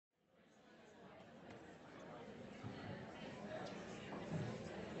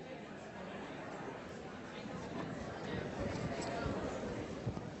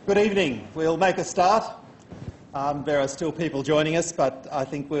Good evening. We'll make a start. There are still people joining us, but I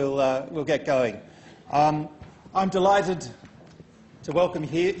think we'll get going. I'm delighted to welcome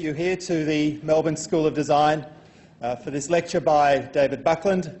you here to the Melbourne School of Design for this lecture by David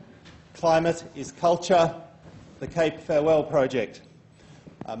Buckland, Climate is Culture, the Cape Farewell Project.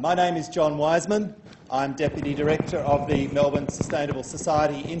 My name is John Wiseman. I'm Deputy Director of the Melbourne Sustainable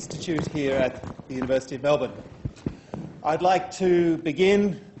Society Institute here at the University of Melbourne. I'd like to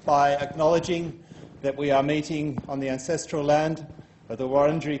begin by acknowledging that we are meeting on the ancestral land of the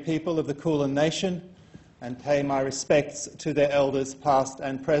Wurundjeri people of the Kulin Nation and pay my respects to their elders past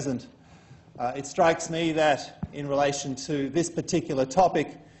and present. It strikes me that in relation to this particular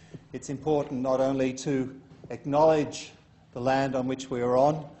topic, it's important not only to acknowledge the land on which we are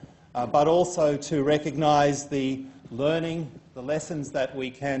on, but also to recognise the learning, the lessons that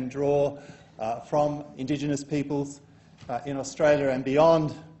we can draw from Indigenous peoples in Australia and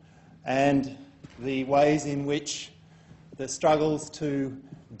beyond, and the ways in which the struggles to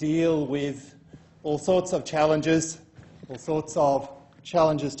deal with all sorts of challenges,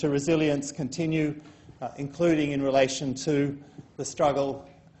 to resilience continue, including in relation to the struggle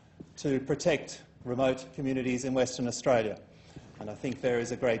to protect remote communities in Western Australia. And I think there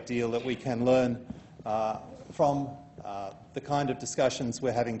is a great deal that we can learn from the kind of discussions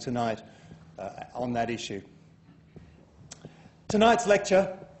we're having tonight on that issue. Tonight's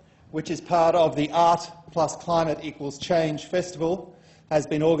lecture, which is part of the Art plus Climate equals Change Festival, has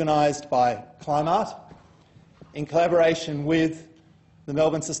been organised by Climatic in collaboration with the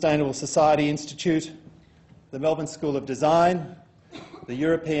Melbourne Sustainable Society Institute, the Melbourne School of Design, the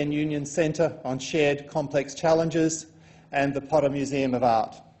European Union Centre on Shared Complex Challenges, and the Potter Museum of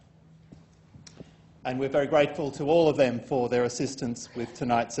Art. And we're very grateful to all of them for their assistance with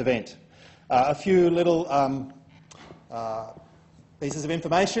tonight's event. A few little pieces of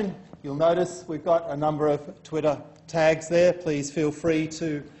information. You'll notice we've got a number of Twitter tags there. Please feel free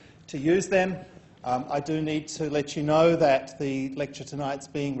to use them. I do need to let you know that the lecture tonight's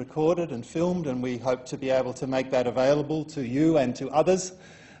being recorded and filmed, and we hope to be able to make that available to you and to others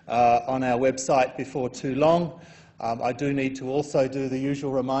on our website before too long. I do need to also do the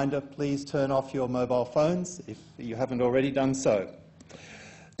usual reminder, please turn off your mobile phones if you haven't already done so.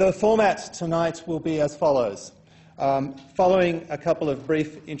 The format tonight will be as follows. Following a couple of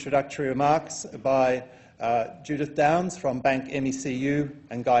brief introductory remarks by Judith Downs from Bank MECU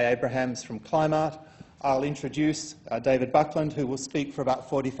and Guy Abrahams from Climatic, I'll introduce David Buckland, who will speak for about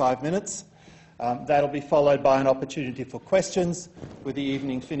 45 minutes. That'll be followed by an opportunity for questions, with the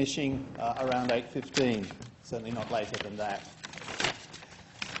evening finishing around 8:15, certainly not later than that.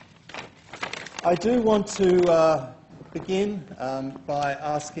 I do want to begin by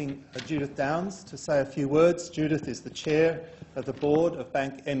asking Judith Downs to say a few words. Judith is the chair of the board of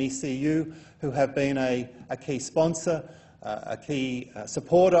Bank MECU, who have been a key sponsor, a key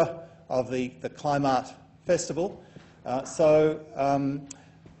supporter of the Climate Festival. I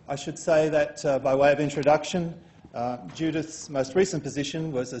should say that by way of introduction, Judith's most recent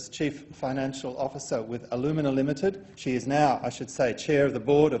position was as Chief Financial Officer with Alumina Limited. She is now, I should say, chair of the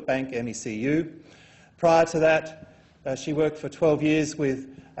board of Bank MECU. Prior to that, she worked for 12 years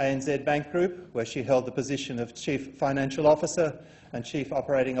with ANZ Bank Group, where she held the position of Chief Financial Officer and Chief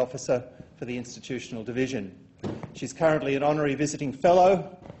Operating Officer for the Institutional Division. She's currently an Honorary Visiting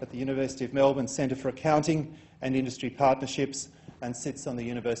Fellow at the University of Melbourne Centre for Accounting and Industry Partnerships and sits on the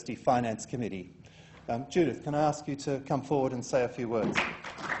University Finance Committee. Judith, can I ask you to come forward and say a few words?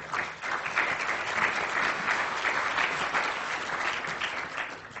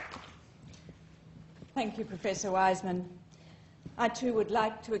 Thank you, Professor Wiseman. I too would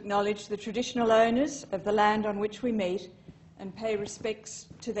like to acknowledge the traditional owners of the land on which we meet and pay respects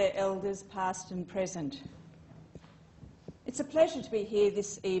to their elders past and present. It's a pleasure to be here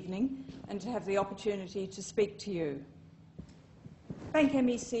this evening and to have the opportunity to speak to you. Bank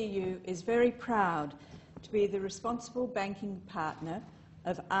MECU is very proud to be the responsible banking partner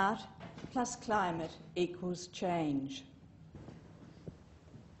of Art plus Climate equals Change.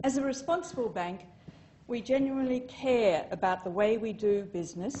 As a responsible bank, we genuinely care about the way we do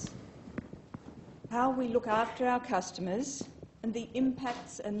business, how we look after our customers, and the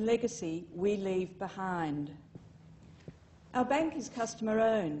impacts and legacy we leave behind. Our bank is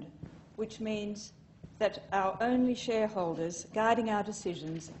customer-owned, which means that our only shareholders guiding our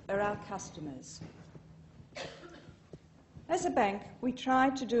decisions are our customers. As a bank, we try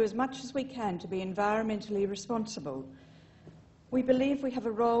to do as much as we can to be environmentally responsible. We believe we have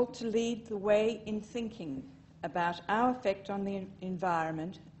a role to lead the way in thinking about our effect on the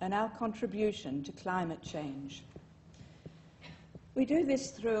environment and our contribution to climate change. We do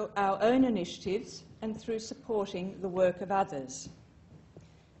this through our own initiatives and through supporting the work of others.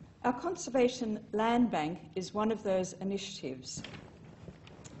 Our Conservation Land Bank is one of those initiatives.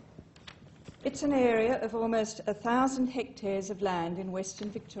 It's an area of almost 1,000 hectares of land in Western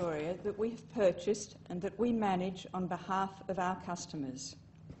Victoria that we have purchased and that we manage on behalf of our customers.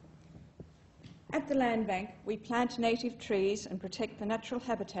 At the Land Bank, we plant native trees and protect the natural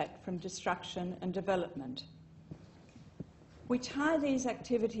habitat from destruction and development. We tie these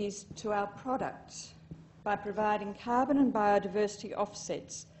activities to our products by providing carbon and biodiversity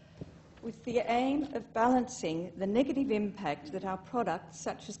offsets with the aim of balancing the negative impact that our products,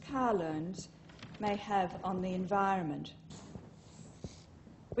 such as car loans, may have on the environment.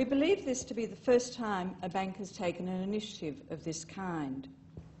 We believe this to be the first time a bank has taken an initiative of this kind.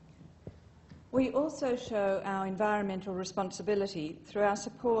 We also show our environmental responsibility through our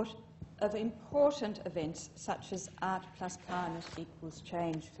support of important events such as Art plus Climate equals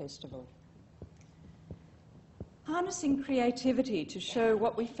Change Festival. Harnessing creativity to show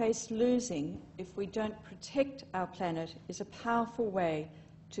what we face losing if we don't protect our planet is a powerful way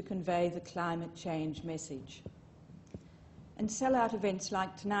to convey the climate change message. And sell-out events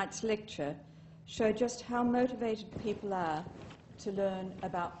like tonight's lecture show just how motivated people are to learn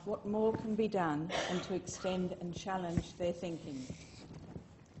about what more can be done and to extend and challenge their thinking.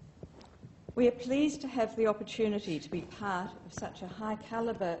 We are pleased to have the opportunity to be part of such a high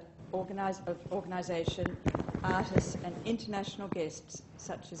calibre organisation, artists and international guests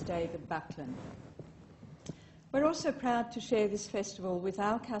such as David Buckland. We're also proud to share this festival with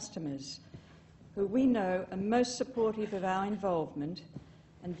our customers, who we know are most supportive of our involvement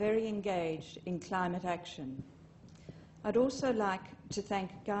and very engaged in climate action. I'd also like to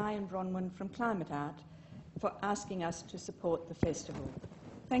thank Guy and Bronwyn from Climate Art for asking us to support the festival.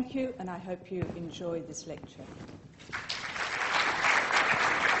 Thank you, and I hope you enjoy this lecture.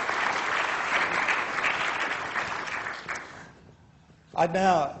 I'm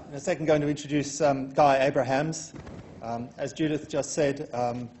now, in a second, going to introduce Guy Abrahams. As Judith just said,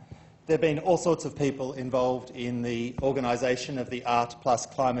 there have been all sorts of people involved in the organisation of the Art plus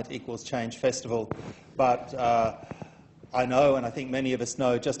Climate equals Change Festival, but I know, and I think many of us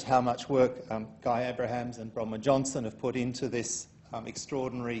know, just how much work Guy Abrahams and Bronwyn Johnson have put into this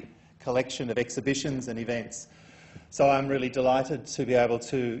extraordinary collection of exhibitions and events. So I'm really delighted to be able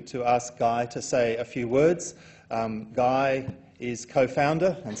to ask Guy to say a few words. Guy is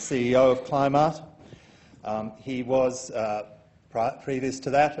co-founder and CEO of Climate. He was, previous to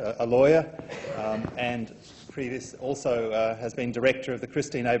that, a lawyer, and also has been director of the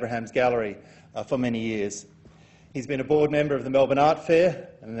Christine Abrahams Gallery for many years. He's been a board member of the Melbourne Art Fair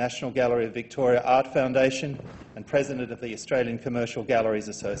and the National Gallery of Victoria Art Foundation and president of the Australian Commercial Galleries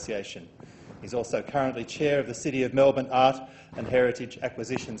Association. He's also currently chair of the City of Melbourne Art and Heritage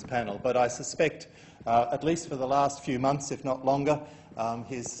Acquisitions Panel. But I suspect, at least for the last few months, if not longer,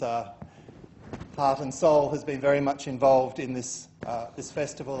 his heart and soul has been very much involved in this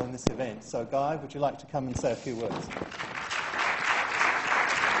festival and this event. So, Guy, would you like to come and say a few words?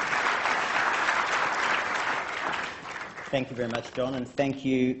 Thank you very much, John, and thank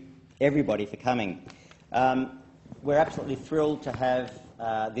you, everybody, for coming. We're absolutely thrilled to have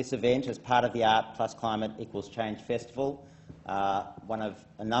this event as part of the Art plus Climate equals Change Festival, one of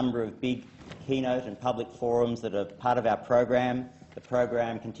a number of big keynote and public forums that are part of our program. The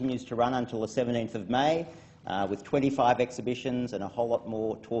program continues to run until the 17th of May, with 25 exhibitions and a whole lot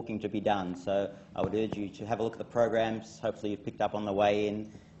more talking to be done. So I would urge you to have a look at the programs. Hopefully you've picked up on the way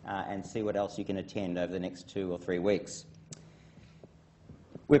in and see what else you can attend over the next 2 or 3 weeks.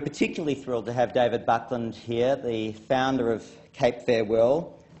 We're particularly thrilled to have David Buckland here, the founder of Cape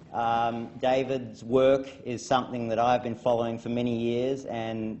Farewell. David's work is something that I've been following for many years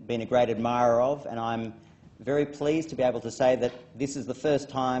and been a great admirer of, and I'm very pleased to be able to say that this is the first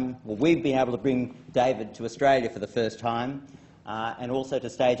time, well, we've been able to bring David to Australia for the first time, and also to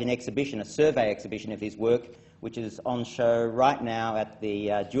stage an exhibition, a survey exhibition of his work, which is on show right now at the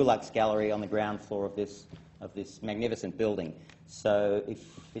Dulux Gallery on the ground floor of this magnificent building. So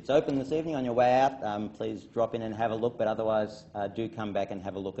if it's open this evening on your way out, please drop in and have a look, but otherwise do come back and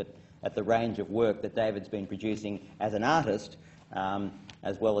have a look at the range of work that David's been producing as an artist,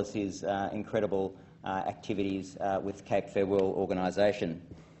 as well as his incredible activities with Cape Farewell organisation.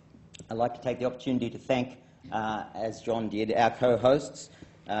 I'd like to take the opportunity to thank, as John did, our co-hosts,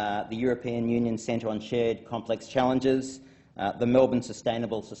 the European Union Centre on Shared Complex Challenges, the Melbourne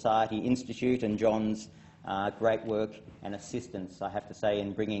Sustainable Society Institute, and John's great work and assistance, I have to say,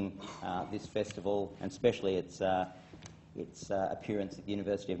 in bringing this festival, and especially its appearance at the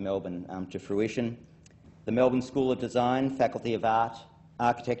University of Melbourne, to fruition. the Melbourne School of Design, Faculty of Art,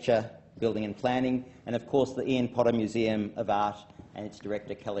 Architecture, Building and Planning, and of course the Ian Potter Museum of Art and its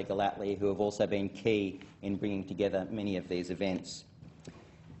director Kelly Gallatley, who have also been key in bringing together many of these events.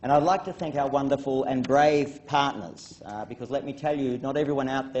 And I'd like to thank our wonderful and brave partners, because let me tell you, not everyone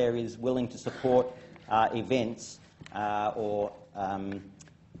out there is willing to support events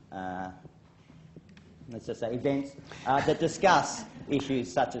let's just say events that discuss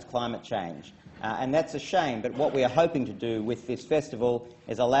issues such as climate change. And that's a shame, but what we are hoping to do with this festival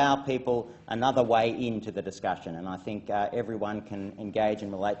is allow people another way into the discussion, and I think everyone can engage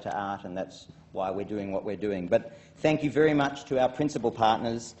and relate to art, and that's why we're doing what we're doing. But thank you very much to our principal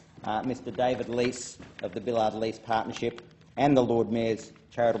partners, Mr David Leese of the Billard Lease Partnership and the Lord Mayor's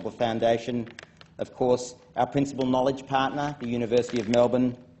Charitable Foundation, of course our principal knowledge partner, the University of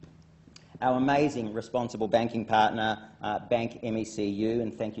Melbourne, our amazing responsible banking partner, Bank MECU,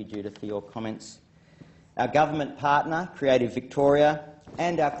 and thank you, Judith, for your comments. Our government partner, Creative Victoria,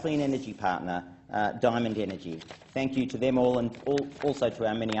 and our clean energy partner, Diamond Energy. Thank you to them all, and also to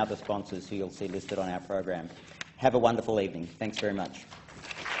our many other sponsors who you'll see listed on our program. Have a wonderful evening. Thanks very much.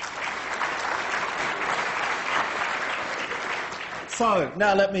 So,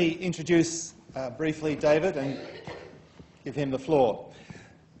 now let me introduce briefly David and give him the floor.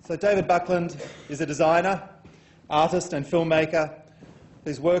 So David Buckland is a designer, artist and filmmaker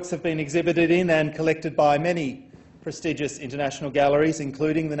whose works have been exhibited in and collected by many prestigious international galleries,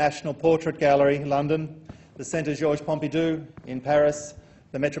 including the National Portrait Gallery in London, the Centre Georges Pompidou in Paris,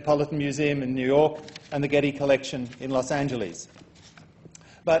 the Metropolitan Museum in New York, and the Getty Collection in Los Angeles.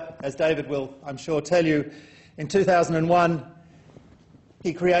 But, as David will, I'm sure, tell you, in 2001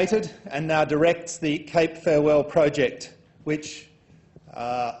 he created and now directs the Cape Farewell project, which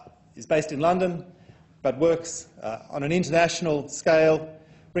is based in London, but works on an international scale,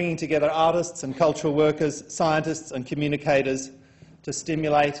 bringing together artists and cultural workers, scientists and communicators to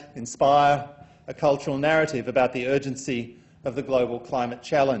stimulate, inspire a cultural narrative about the urgency of the global climate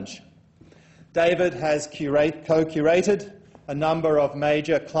challenge. David has co-curated a number of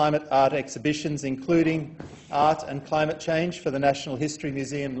major climate art exhibitions, including Art and Climate Change for the National History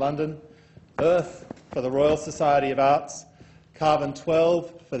Museum, London, Earth for the Royal Society of Arts, Carbon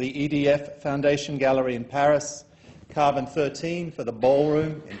 12 for the EDF Foundation Gallery in Paris, Carbon 13 for the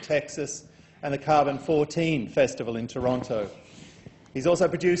Ballroom in Texas, and the Carbon 14 Festival in Toronto. He's also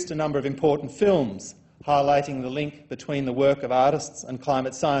produced a number of important films highlighting the link between the work of artists and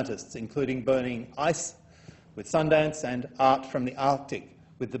climate scientists, including Burning Ice with Sundance and Art from the Arctic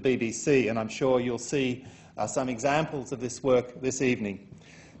with the BBC, and I'm sure you'll see some examples of this work this evening.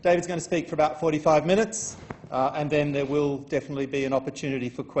 David's going to speak for about 45 minutes. And then there will definitely be an opportunity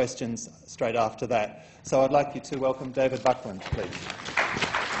for questions straight after that. So I'd like you to welcome David Buckland, please.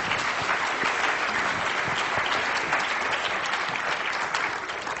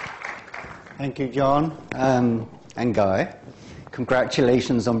 Thank you, John and Guy.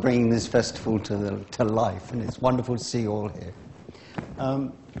 Congratulations on bringing this festival to life, and it's wonderful to see you all here.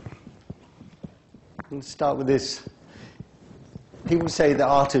 Let's start with this. People say that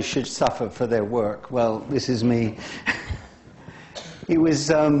artists should suffer for their work. Well, this is me. I was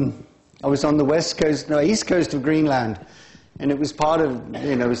on the east coast of Greenland, and it was part of,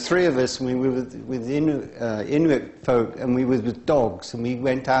 it was three of us, and we were with Inuit folk, and we were with dogs, and we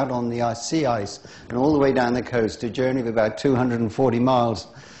went out on the sea ice and all the way down the coast, a journey of about 240 miles,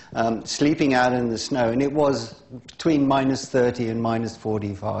 sleeping out in the snow, and it was between -30 and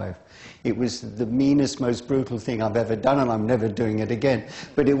 -45. It was the meanest, most brutal thing I've ever done, and I'm never doing it again.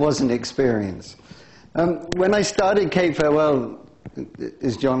 But it was an experience. When I started Cape Farewell,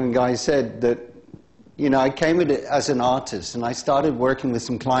 as John and Guy said, that I came at it as an artist, and I started working with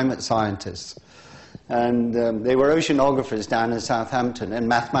some climate scientists. And they were oceanographers down in Southampton and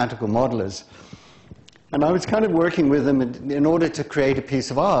mathematical modelers. And I was kind of working with them in order to create a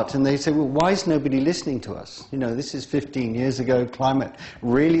piece of art. And they said, well, why is nobody listening to us? This is 15 years ago. Climate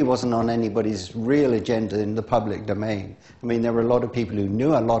really wasn't on anybody's real agenda in the public domain. I mean, there were a lot of people who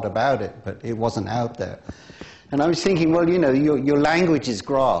knew a lot about it, but it wasn't out there. And I was thinking, well, your language is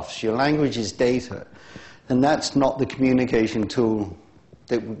graphs, your language is data. And that's not the communication tool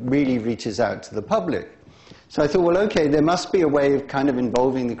that really reaches out to the public. So I thought, well, okay, there must be a way of kind of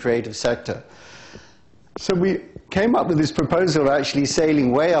involving the creative sector. So we came up with this proposal of actually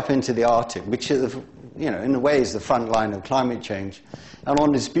sailing way up into the Arctic, which is, in a way is the front line of climate change. And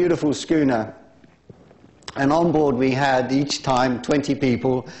on this beautiful schooner, and on board we had each time 20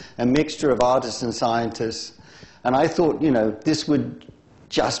 people, a mixture of artists and scientists. And I thought, this would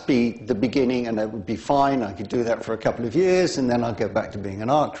just be the beginning and it would be fine. I could do that for a couple of years and then I'll go back to being an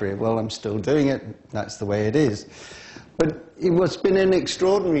art career. Well, I'm still doing it. That's the way it is. But it's been an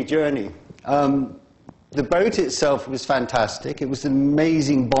extraordinary journey. The boat itself was fantastic. It was an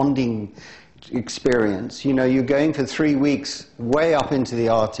amazing bonding experience. You know, you're going for 3 weeks way up into the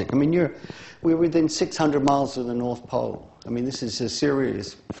Arctic. I mean, we're within 600 miles of the North Pole. I mean, this is a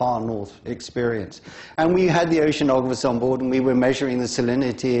serious far north experience. And we had the oceanographers on board, and we were measuring the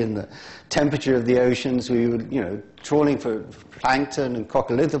salinity and the temperature of the oceans. We were, you know, trawling for plankton and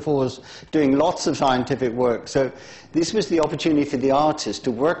coccolithophores, doing lots of scientific work. So this was the opportunity for the artist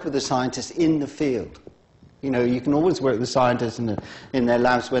to work with the scientists in the field. You know, you can always work with scientists in their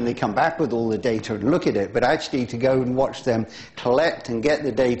labs when they come back with all the data and look at it, but actually to go and watch them collect and get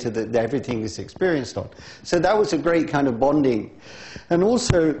the data that everything is experienced on. So that was a great kind of bonding. And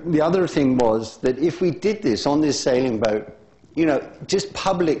also, the other thing was that if we did this on this sailing boat, you know, just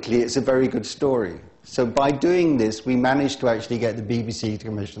publicly, it's a very good story. So by doing this, we managed to actually get the BBC to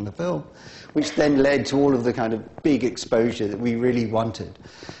commission the film, which then led to all of the kind of big exposure that we really wanted.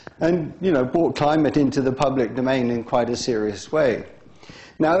 And, you know, brought climate into the public domain in quite a serious way.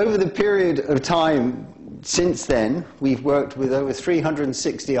 Now, over the period of time since then, we've worked with over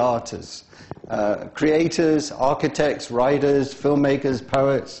 360 artists, creators, architects, writers, filmmakers,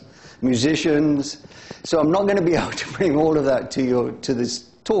 poets, musicians. So I'm not going to be able to bring all of that to this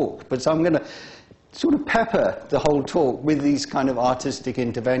talk, but I'm going to sort of pepper the whole talk with these kind of artistic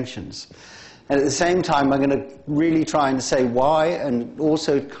interventions. And at the same time, I'm going to really try and say why, and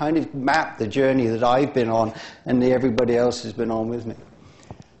also kind of map the journey that I've been on and that everybody else has been on with me.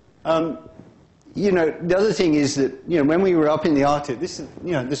 You know, the other thing is that, you know, when we were up in the Arctic, this is,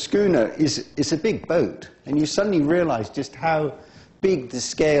 you know, the schooner is a big boat, and you suddenly realize just how big the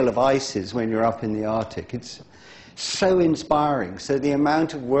scale of ice is when you're up in the Arctic. It's so inspiring. So the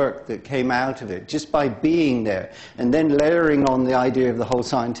amount of work that came out of it, just by being there, and then layering on the idea of the whole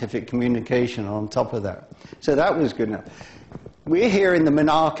scientific communication on top of that. So that was good enough. We're here in the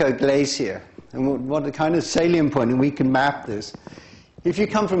Monaco Glacier, and what a kind of salient point, and we can map this. If you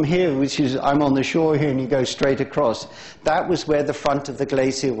come from here, which is, I'm on the shore here, and you go straight across, that was where the front of the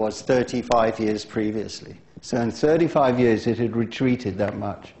glacier was 35 years previously. So in 35 years, it had retreated that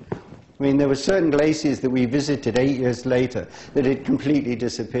much. I mean, there were certain glaciers that we visited 8 years later that had completely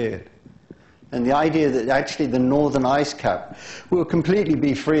disappeared. And the idea that actually the northern ice cap will completely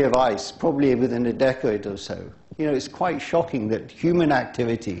be free of ice, probably within a decade or so. You know, it's quite shocking that human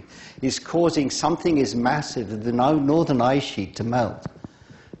activity is causing something as massive as the northern ice sheet to melt.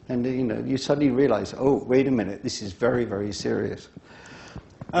 And, you know, you suddenly realize, oh, wait a minute, this is very, very serious.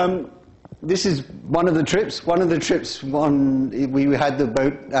 This is one of the trips. One of the trips, we had the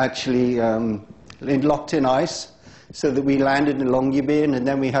boat actually locked in ice, so that we landed in Longyearbyen, and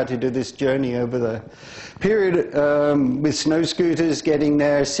then we had to do this journey over the period with snow scooters, getting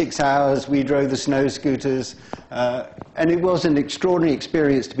there 6 hours. We drove the snow scooters, and it was an extraordinary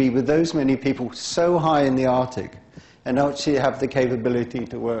experience to be with those many people so high in the Arctic and actually have the capability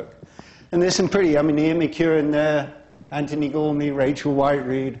to work. And there's some pretty, I mean, Ian McEwan there, Anthony Gormley, Rachel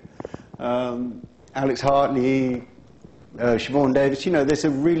Whiteread, Alex Hartley, Siobhan Davis. You know, there's a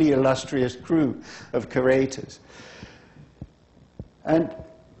really illustrious crew of curators. And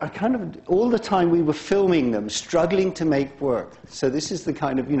I kind of, all the time we were filming them, struggling to make work. So this is the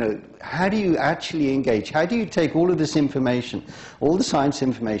kind of, you know, how do you actually engage? How do you take all of this information, all the science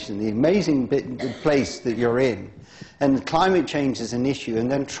information, the amazing place that you're in, and climate change is an issue,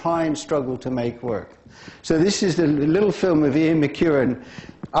 and then try and struggle to make work? So this is a little film of Ian McEwan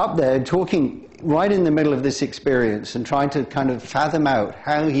up there talking right in the middle of this experience and trying to kind of fathom out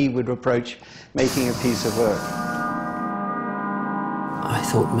how he would approach making a piece of work. I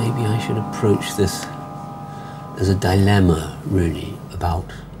thought maybe I should approach this as a dilemma, really,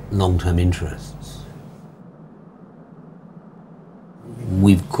 about long-term interests.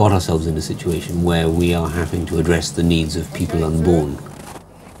 We've got ourselves in a situation where we are having to address the needs of people unborn,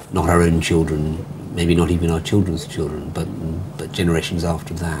 not our own children, maybe not even our children's children, but generations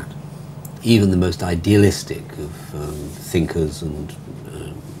after that. Even the most idealistic of thinkers and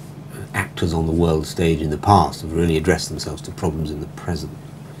actors on the world stage in the past have really addressed themselves to problems in the present.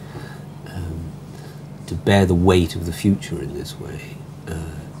 To bear the weight of the future in this way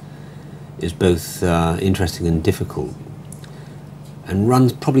is both interesting and difficult, and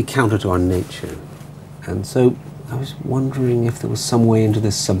runs probably counter to our nature. And so I was wondering if there was some way into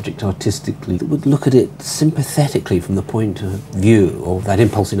this subject artistically that would look at it sympathetically from the point of view of that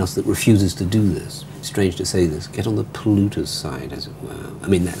impulse in us that refuses to do this. Strange to say this, get on the polluter's side, as it were. I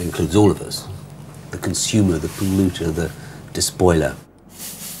mean, that includes all of us. The consumer, the polluter, the despoiler.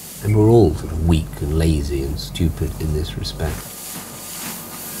 And we're all sort of weak and lazy and stupid in this respect.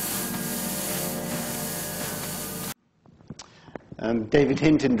 David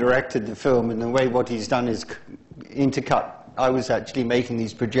Hinton directed the film, and the way what he's done is intercut. I was actually making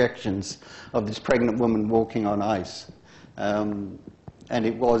these projections of this pregnant woman walking on ice. And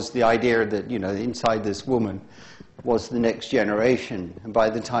it was the idea that, you know, inside this woman was the next generation. And by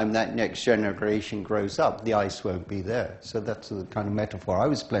the time that next generation grows up, the ice won't be there. So that's the kind of metaphor I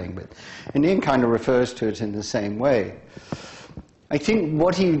was playing with. And Ian kind of refers to it in the same way. I think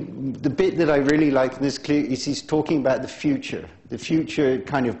the bit that I really like in this clip is he's talking about the future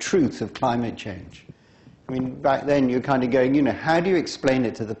kind of truth of climate change. I mean, back then you're kind of going, you know, how do you explain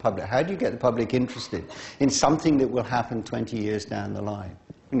it to the public? How do you get the public interested in something that will happen 20 years down the line?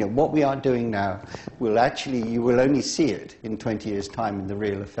 You know, what we are doing now will actually, you will only see it in 20 years' time in the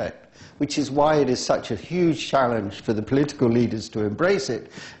real effect, which is why it is such a huge challenge for the political leaders to embrace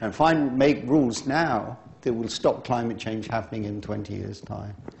it and make rules now that will stop climate change happening in 20 years'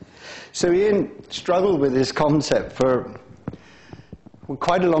 time. So Ian struggled with this concept for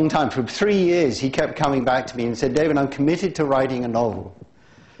quite a long time. For 3 years, he kept coming back to me and said, David, I'm committed to writing a novel,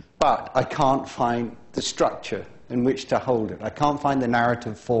 but I can't find the structure in which to hold it. I can't find the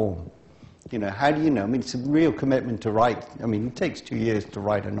narrative form. You know, how do you know? I mean, it's a real commitment to write. I mean, it takes 2 years to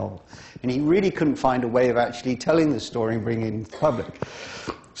write a novel. And he really couldn't find a way of actually telling the story and bringing it to the public.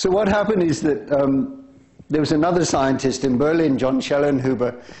 So what happened is that there was another scientist in Berlin, John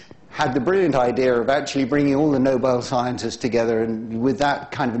Schellenhuber, had the brilliant idea of actually bringing all the Nobel scientists together, and with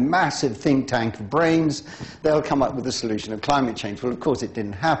that kind of massive think tank of brains, they'll come up with a solution of climate change. Well, of course, it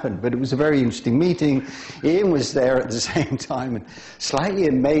didn't happen, but it was a very interesting meeting. Ian was there at the same time and slightly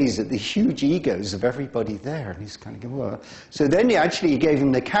amazed at the huge egos of everybody there, and he's kind of going, well. So then he gave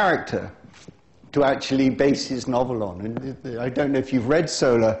him the character to actually base his novel on. And I don't know if you've read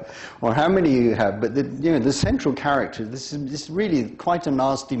Solar or how many you have, but the central character, this is really quite a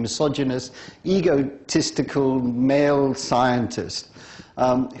nasty, misogynist, egotistical male scientist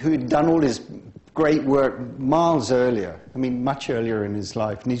who had done all his great work miles earlier, I mean, much earlier in his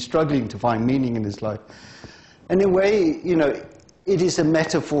life, and he's struggling to find meaning in his life. And in a way, you know, it is a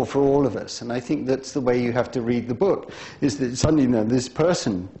metaphor for all of us, and I think that's the way you have to read the book, is that suddenly, you know, this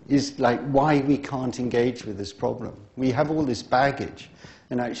person is like why we can't engage with this problem. We have all this baggage,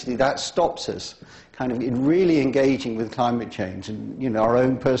 and actually that stops us kind of in really engaging with climate change and, you know, our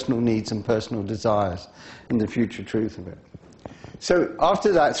own personal needs and personal desires and the future truth of it. So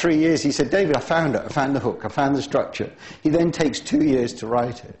after that 3 years, he said, David, I found it. I found the hook. I found the structure. He then takes 2 years to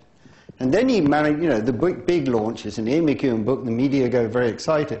write it. And then he managed, you know, the big launches, and the Ian McEwan book, the media go very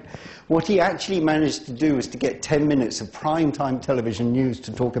excited. What he actually managed to do was to get 10 minutes of prime-time television news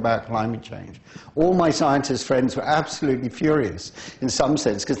to talk about climate change. All my scientist friends were absolutely furious, in some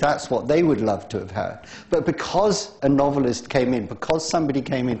sense, because that's what they would love to have had. But because a novelist came in, because somebody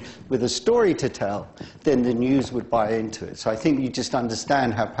came in with a story to tell, then the news would buy into it. So I think you just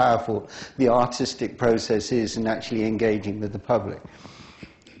understand how powerful the artistic process is in actually engaging with the public.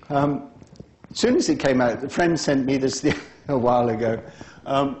 As soon as it came out, a friend sent me this a while ago.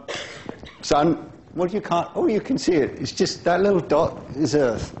 Son, what you can't, oh, you can see it. It's just that little dot is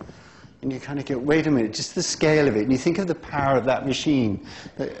Earth. And you kind of go, wait a minute, just the scale of it. And you think of the power of that machine,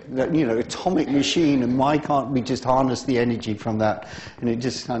 that you know, atomic machine, and why can't we just harness the energy from that? And it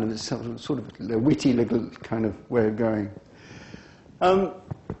just kind of, sort of a witty little kind of way of going.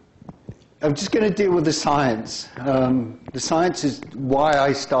 I'm just going to deal with the science. The science is why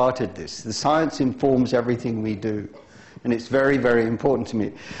I started this. The science informs everything we do, and it's very, very important to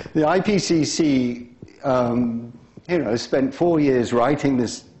me. The IPCC, you know, spent 4 years writing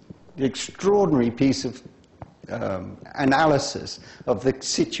this extraordinary piece of analysis of the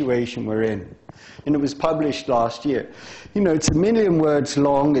situation we're in. And it was published last year. You know, it's 1 million words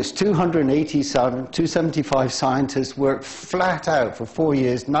long. It's 275 scientists worked flat out for 4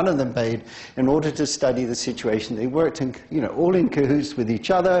 years, none of them paid, in order to study the situation. They worked, you know, all in cahoots with each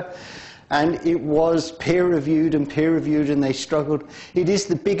other. And it was peer-reviewed, and they struggled. It is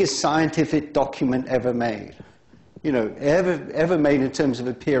the biggest scientific document ever made. You know, ever made in terms of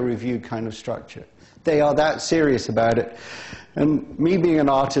a peer-reviewed kind of structure. They are that serious about it. And me being an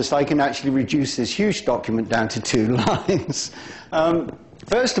artist, I can actually reduce this huge document down to 2 lines.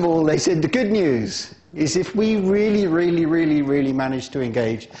 First of all, they said the good news is if we really manage to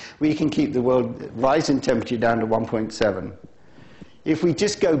engage, we can keep the world rise in temperature down to 1.7. If we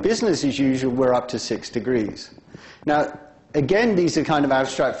just go business as usual, we're up to 6 degrees. Now, again, these are kind of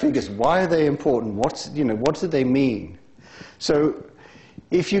abstract figures. Why are they important? What do they mean? So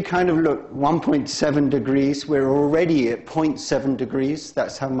If you kind of look 1.7 degrees, we're already at 0.7 degrees.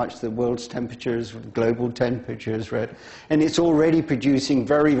 That's how much the world's temperature is, global temperature is red. And it's already producing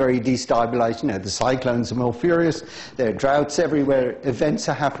very, very destabilized. You know, the cyclones are more furious. There are droughts everywhere. Events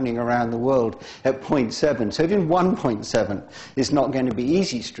are happening around the world at 0.7. So even 1.7 is not going to be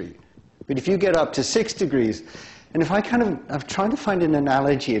easy street. But if you get up to 6 degrees, and if I'm trying to find an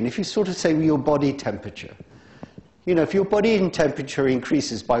analogy, and if you sort of say your body temperature, you know, if your body temperature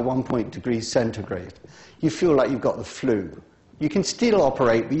increases by 1 degrees centigrade, you feel like you've got the flu. You can still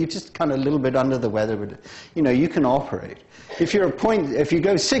operate, but you're just kind of a little bit under the weather. But, you know, you can operate. If you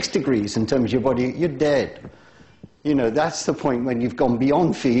go 6 degrees in terms of your body, you're dead. You know, that's the point when you've gone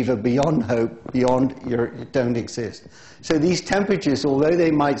beyond fever, beyond hope, beyond you don't exist. So these temperatures, although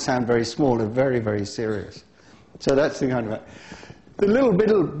they might sound very small, are very, very serious. So that's the kind of... The little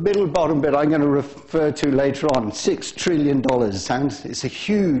middle bottom bit I'm going to refer to later on, $6 trillion. It's a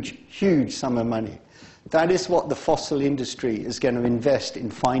huge, huge sum of money. That is what the fossil industry is going to invest in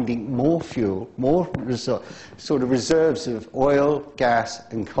finding more fuel, more sort of reserves of oil, gas,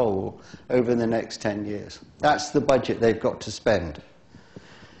 and coal over the next 10 years. That's the budget they've got to spend.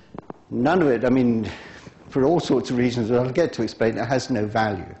 None of it, I mean, for all sorts of reasons that I'll get to explain, it has no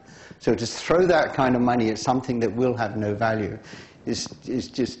value. So to throw that kind of money at something that will have no value is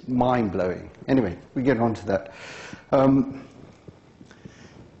just mind-blowing. Anyway, we get on to that.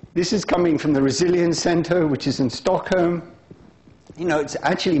 This is coming from the Resilience Center, which is in Stockholm. You know, it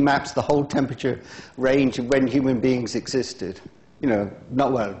actually maps the whole temperature range of when human beings existed. You know,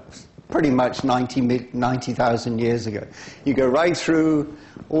 not well, pretty much 90,000 years ago. You go right through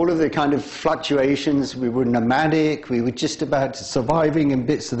all of the kind of fluctuations. We were nomadic. We were just about surviving in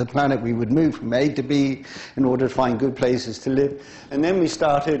bits of the planet. We would move from A to B in order to find good places to live. And then we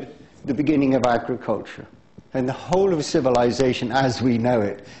started the beginning of agriculture. And the whole of civilization, as we know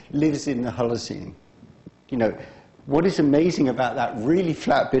it, lives in the Holocene. You know, what is amazing about that really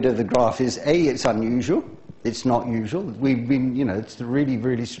flat bit of the graph is, A, it's unusual. It's not usual. We've been, you know, it's a really,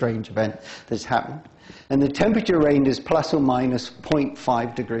 really strange event that's happened. And the temperature range is plus or minus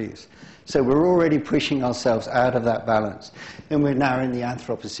 0.5 degrees. So we're already pushing ourselves out of that balance. And we're now in the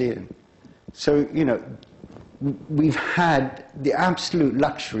Anthropocene. So, you know, we've had the absolute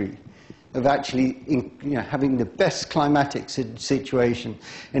luxury of actually having the best climatic situation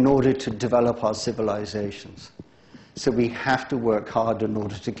in order to develop our civilizations. So we have to work hard in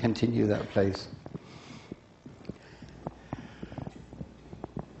order to continue that place.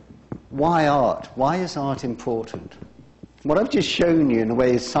 Why art? Why is art important? What I've just shown you, in a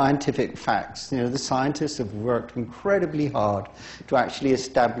way, is scientific facts. You know, the scientists have worked incredibly hard to actually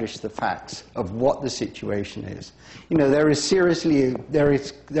establish the facts of what the situation is. You know, they're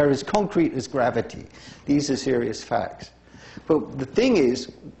as concrete as gravity. These are serious facts. But the thing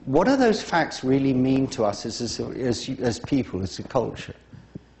is, what do those facts really mean to us as people, as a culture?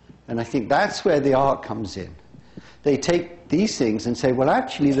 And I think that's where the art comes in. They take these things and say, well,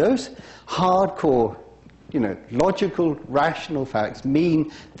 actually, those hardcore, you know, logical, rational facts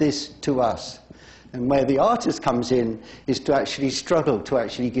mean this to us. And where the artist comes in is to actually struggle to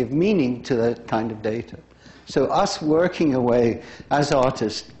actually give meaning to that kind of data. So us working away as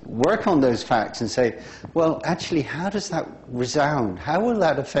artists, work on those facts and say, well, actually, how does that resound? How will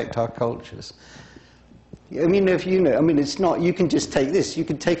that affect our cultures? I mean, if you know, I mean, it's not, you can just take this. You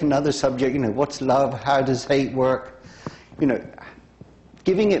can take another subject, you know, what's love? How does hate work? You know,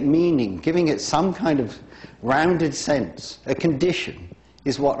 giving it meaning, giving it some kind of rounded sense, a condition,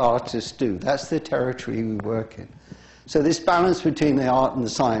 is what artists do. That's the territory we work in. So this balance between the art and the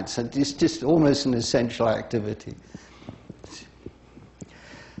science is just almost an essential activity.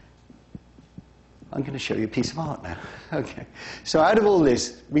 I'm going to show you a piece of art now. Okay. So out of all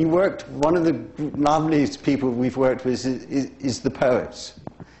this, we worked, one of the loveliest people we've worked with is the poets.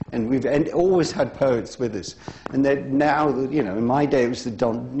 And we've always had poets with us. And now, you know, in my day it was the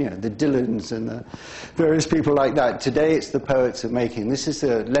Dylans and the various people like that. Today it's the poets of making. This is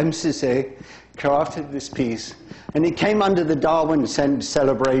the Lemsisé crafted this piece. And it came under the Darwin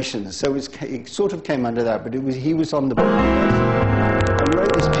celebrations. So it sort of came under that, but he was on the board and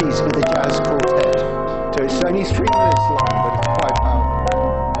wrote this piece with a jazz quartet. So it's only 3 minutes long, but it's quite powerful.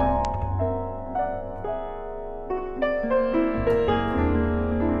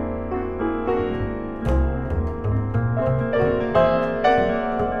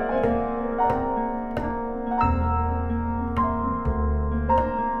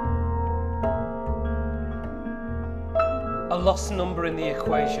 A lost number in the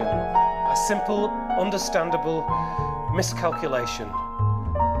equation, a simple, understandable miscalculation.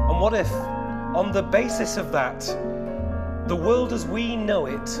 And what if, on the basis of that, the world as we know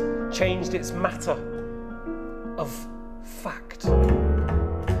it changed its matter of fact.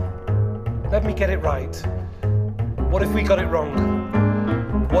 Let me get it right. What if we got it wrong?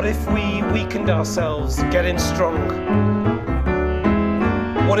 What if we weakened ourselves, getting strong?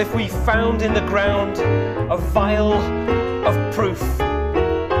 What if we found in the ground a vial of proof?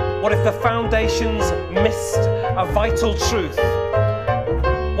 What if the foundations missed a vital truth?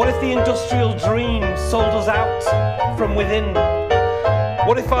 What if the industrial dream sold us out from within?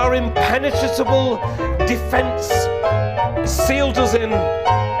 What if our impenetrable defence sealed us in?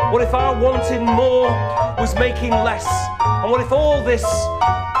 What if our wanting more was making less? And what if all this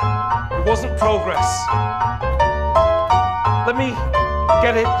wasn't progress? Let me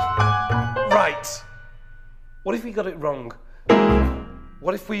get it right. What if we got it wrong?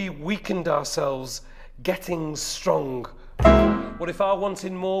 What if we weakened ourselves, getting strong? What if our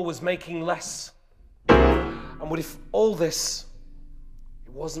wanting more was making less? And what if all this,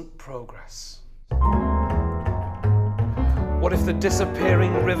 it wasn't progress? What if the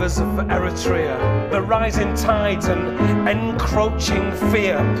disappearing rivers of Eritrea, the rising tides and encroaching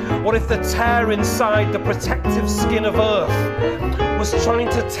fear? What if the tear inside the protective skin of Earth was trying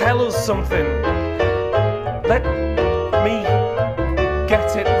to tell us something? Let me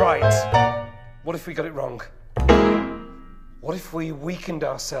get it right. What if we got it wrong? What if we weakened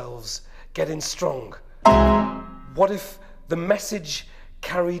ourselves, getting strong? What if the message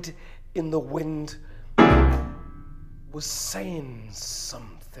carried in the wind was saying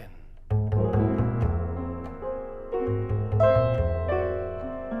something?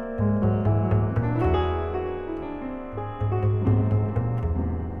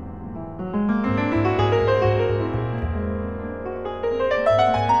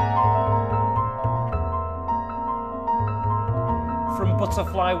 From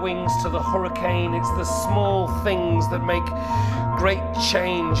butterfly wings to the hurricane, it's the small things that make great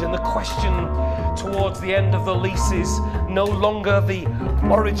change, and the question towards the end of the lease is no longer the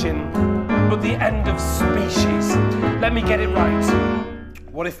origin, but the end of species. Let me get it right.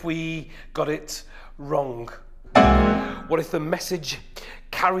 What if we got it wrong? What if the message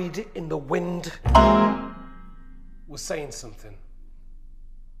carried in the wind was saying something?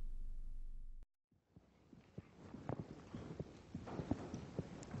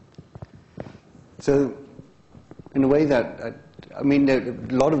 So, in a way that, I mean, a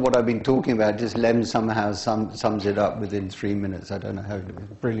lot of what I've been talking about, just Lem somehow sums it up within 3 minutes. I don't know how, it was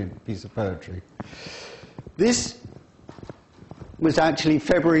a brilliant piece of poetry. This was actually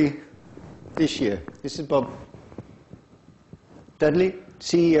February this year. This is Bob Dudley,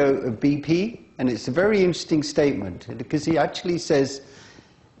 CEO of BP, and it's a very interesting statement because he actually says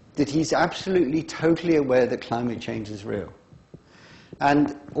that he's absolutely, totally aware that climate change is real.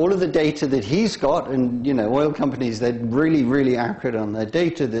 And all of the data that he's got, and oil companies, they're really, really accurate on their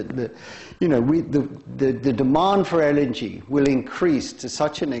data. That the demand for LNG will increase to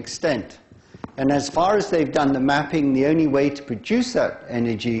such an extent, and as far as they've done the mapping, the only way to produce that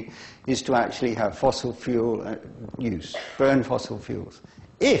energy is to actually have fossil fuel use, burn fossil fuels.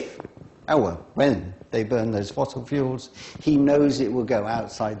 When they burn those fossil fuels, he knows it will go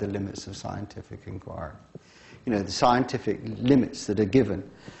outside the limits of scientific inquiry. The scientific limits that are given.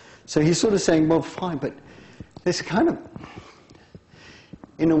 So he's sort of saying, well, fine, but this kind of,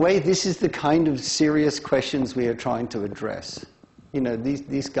 in a way, this is the kind of serious questions we are trying to address.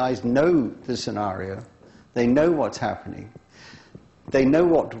 These guys know the scenario. They know what's happening. They know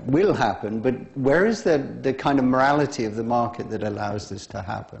what will happen, but where is the kind of morality of the market that allows this to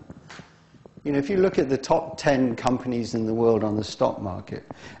happen? If you look at the top 10 companies in the world on the stock market,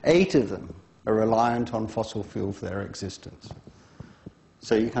 8 of them are reliant on fossil fuel for their existence.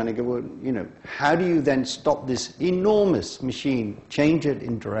 So you kind of go, well, how do you then stop this enormous machine, change it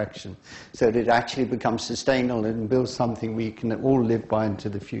in direction so that it actually becomes sustainable and builds something we can all live by into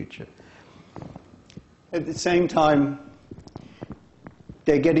the future? At the same time,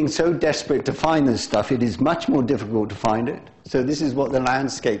 they're getting so desperate to find this stuff, it is much more difficult to find it. So this is what the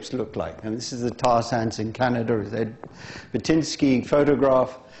landscapes look like. And this is the tar sands in Canada, the Batinsky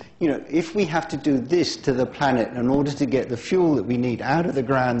photograph. If we have to do this to the planet in order to get the fuel that we need out of the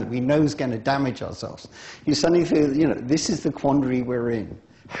ground that we know is going to damage ourselves, you suddenly feel, this is the quandary we're in.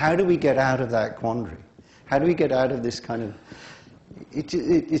 How do we get out of that quandary? How do we get out of this kind of...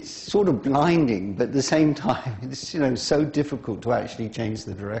 It's sort of blinding, but at the same time, it's so difficult to actually change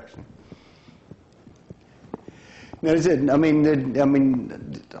the direction. No, I'm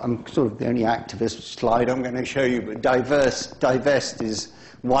sort of the only activist slide I'm going to show you, but divest is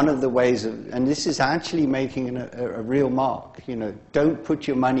one of the ways of, and this is actually making a real mark, you know, don't put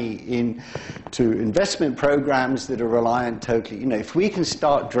your money into investment programs that are reliant totally. You know, if we can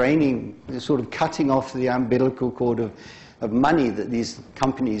start draining, sort of cutting off the umbilical cord of money that these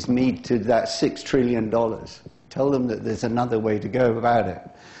companies need to that $6 trillion, tell them that there's another way to go about it,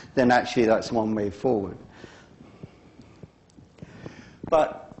 then actually that's one way forward.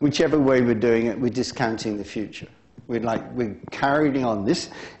 But whichever way we're doing it, we're discounting the future. We're carrying on. This,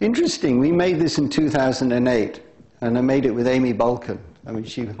 interesting, we made this in 2008, and I made it with Amy Buckland. I mean,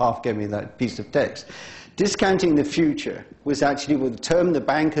 she half gave me that piece of text. Discounting the future was actually the term the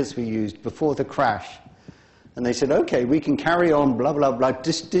bankers were used before the crash. And they said, okay, we can carry on, blah, blah, blah,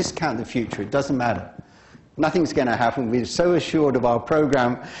 just discount the future. It doesn't matter. Nothing's going to happen. We're so assured of our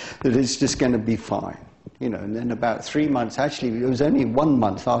program that it's just going to be fine. You know, and then about 3 months, actually, it was only 1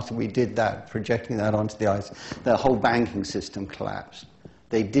 month after we did that, projecting that onto the ice, the whole banking system collapsed.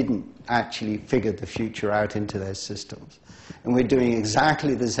 They didn't actually figure the future out into their systems. And we're doing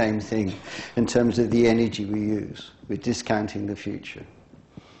exactly the same thing in terms of the energy we use. We're discounting the future.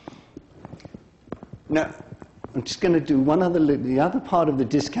 Now, I'm just going to do the other part of the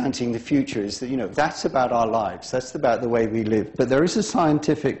discounting the future is that, you know, that's about our lives. That's about the way we live. But there is a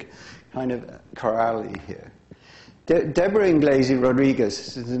scientific kind of chorale here. Deborah Inglesi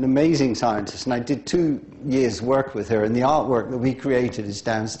Rodriguez is an amazing scientist, and I did 2 years' work with her, and the artwork that we created is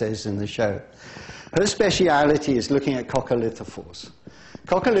downstairs in the show. Her speciality is looking at coccolithophores.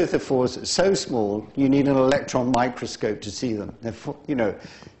 Coccolithophores are so small, you need an electron microscope to see them. You know,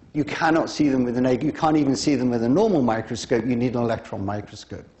 you cannot see them with an egg. You can't even see them with a normal microscope. You need an electron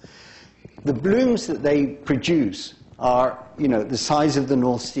microscope. The blooms that they produce are, you know, the size of the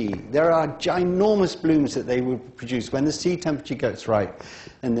North Sea. There are ginormous blooms that they will produce when the sea temperature gets right.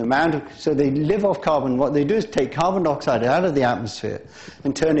 And the amount of, so they live off carbon. What they do is take carbon dioxide out of the atmosphere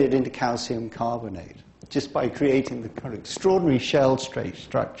and turn it into calcium carbonate, just by creating the kind of extraordinary shell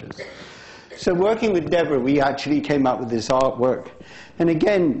structures. So working with Deborah, we actually came up with this artwork. And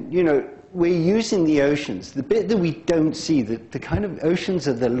again, you know, we're using the oceans. The bit that we don't see, the kind of oceans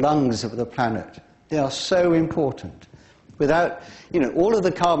are the lungs of the planet. They are so important. Without, you know, all of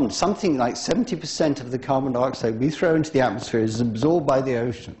the carbon, something like 70% of the carbon dioxide we throw into the atmosphere is absorbed by the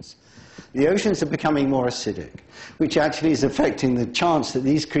oceans. The oceans are becoming more acidic, which actually is affecting the chance that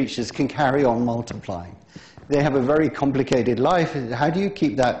these creatures can carry on multiplying. They have a very complicated life. How do you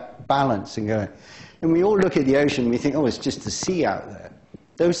keep that balance and going? And we all look at the ocean and we think, oh, it's just the sea out there.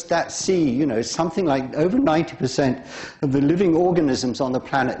 That sea, you know, something like over 90% of the living organisms on the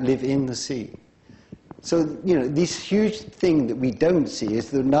planet live in the sea. So, you know, this huge thing that we don't see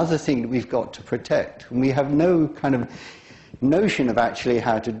is another thing that we've got to protect. And we have no kind of notion of actually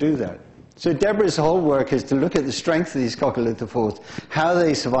how to do that. So Deborah's whole work is to look at the strength of these coccolithophores, how are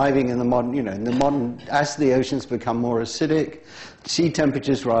they surviving in the modern, you know, in the modern, as the oceans become more acidic, sea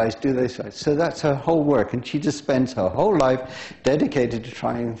temperatures rise, do they survive? So that's her whole work, and she just spends her whole life dedicated to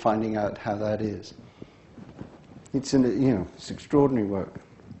trying and finding out how that is. It's, you know, it's extraordinary work.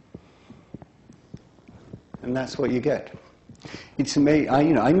 And that's what you get. It's amazing.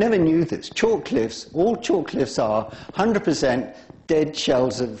 You know, I never knew this. Chalk cliffs, all chalk cliffs are 100% dead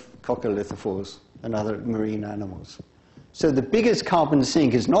shells of coccolithophores and other marine animals. So the biggest carbon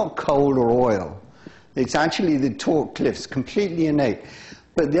sink is not coal or oil. It's actually the chalk cliffs, completely innate.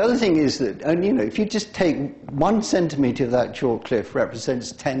 But the other thing is that, and you know, if you just take 1 centimeter of that chalk cliff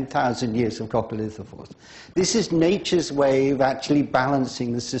represents 10,000 years of coccolithophores. This is nature's way of actually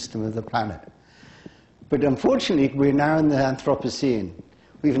balancing the system of the planet. But unfortunately, we're now in the Anthropocene.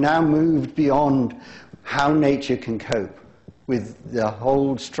 We've now moved beyond how nature can cope with the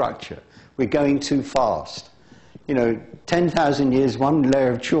whole structure. We're going too fast. You know, 10,000 years, 1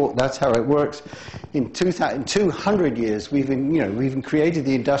 layer of chalk, that's how it works. In 200 years, we've created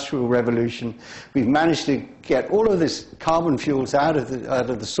the Industrial Revolution. We've managed to get all of this carbon fuels out of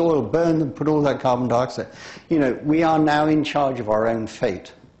the soil, burn them, put all that carbon dioxide. You know, we are now in charge of our own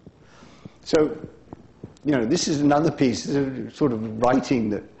fate. So, you know, this is another piece, sort of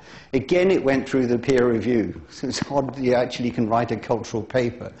writing that, again, it went through the peer review. So it's odd that you actually can write a cultural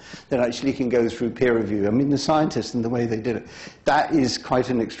paper that actually can go through peer review. I mean, the scientists and the way they did it, that is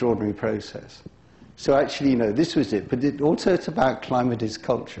quite an extraordinary process. So actually, you know, this was it. But also it's about climate is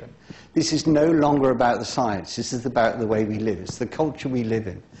culture. This is no longer about the science. This is about the way we live. It's the culture we live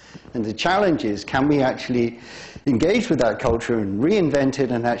in. And the challenge is, can we actually engage with that culture and reinvent it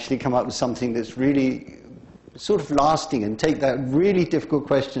and actually come up with something that's really sort of lasting, and take that really difficult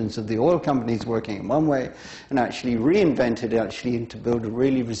questions of the oil companies working in one way and actually reinvent it actually to build a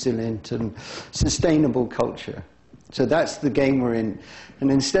really resilient and sustainable culture. So that's the game we're in. And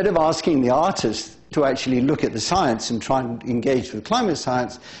instead of asking the artists to actually look at the science and try and engage with climate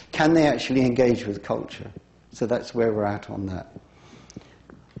science, can they actually engage with culture? So that's where we're at on that.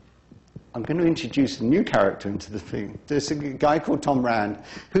 I'm going to introduce a new character into the thing. There's a guy called Tom Rand,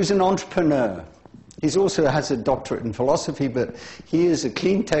 who's an entrepreneur. He also has a doctorate in philosophy, but he is a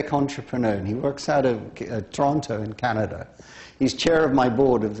clean tech entrepreneur, and he works out of Toronto in Canada. He's chair of my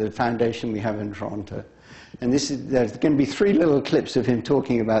board of the foundation we have in Toronto. And there's going to be 3 little clips of him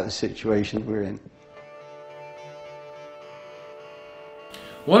talking about the situation we're in.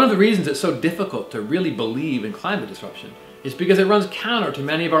 One of the reasons it's so difficult to really believe in climate disruption is because it runs counter to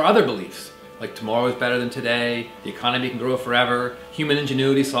many of our other beliefs, like tomorrow is better than today, the economy can grow forever, human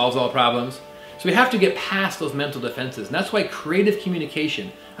ingenuity solves all problems. So we have to get past those mental defenses, and that's why creative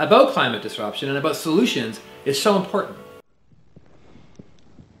communication about climate disruption and about solutions is so important.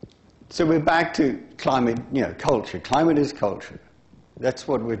 So we're back to climate, culture. Climate is culture. That's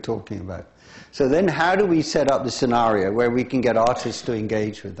what we're talking about. So then how do we set up the scenario where we can get artists to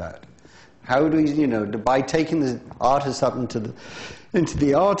engage with that? How do we, by taking the artists up into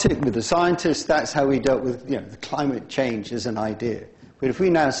the Arctic with the scientists, that's how we dealt with, the climate change as an idea. But if we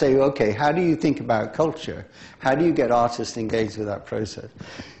now say, okay, how do you think about culture? How do you get artists engaged with that process?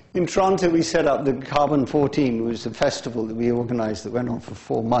 In Toronto, we set up the Carbon 14, which was a festival that we organized that went on for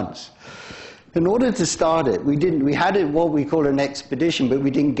 4 months. In order to start it, we had it what we call an expedition, but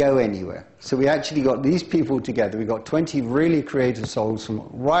we didn't go anywhere. So we actually got these people together. We got 20 really creative souls from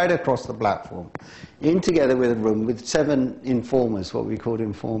right across the platform, in together with a room with 7 informers, what we called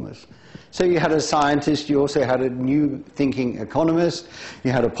informers. So you had a scientist, you also had a new thinking economist,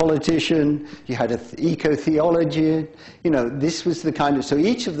 you had a politician, you had an eco-theologian. This was the kind of, so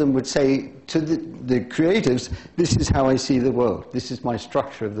each of them would say to the creatives, this is how I see the world. This is my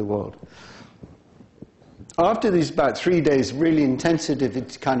structure of the world. After these about 3 days really intensive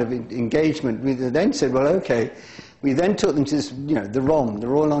kind of engagement, we then said, well, okay. We then took them to this, the ROM, the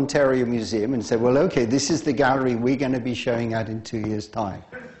Royal Ontario Museum, and said, well, okay, this is the gallery we're going to be showing at in 2 years' time.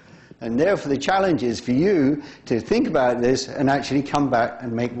 And therefore, the challenge is for you to think about this and actually come back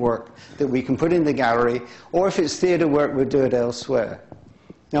and make work that we can put in the gallery, or if it's theatre work, we'll do it elsewhere.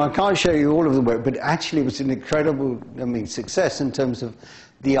 Now, I can't show you all of the work, but actually it was an incredible, success in terms of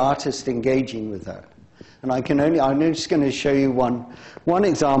the artist engaging with that. And I'm just going to show you one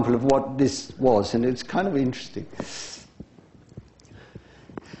example of what this was, and it's kind of interesting.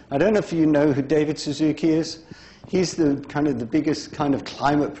 I don't know if you know who David Suzuki is. He's the biggest kind of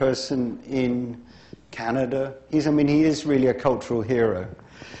climate person in Canada. He is really a cultural hero.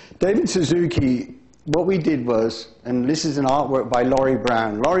 David Suzuki, what we did was, and this is an artwork by Laurie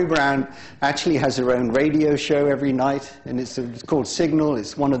Brown. Laurie Brown actually has her own radio show every night, and it's called Signal.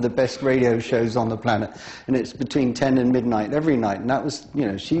 It's one of the best radio shows on the planet, and it's between 10 and midnight every night. And that was,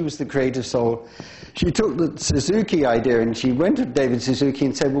 she was the creative soul. She took the Suzuki idea, and she went to David Suzuki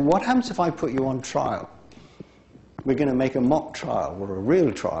and said, well, what happens if I put you on trial? We're going to make a mock trial, or a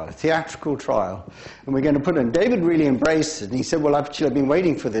real trial, a theatrical trial. And we're going to put it, and David really embraced it. And he said, well, actually, I've been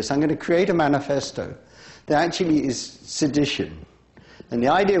waiting for this. I'm going to create a manifesto that actually is sedition. And the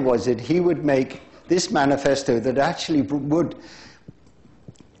idea was that he would make this manifesto that actually would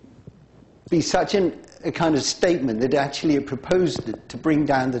be such a kind of statement that actually it proposed it to bring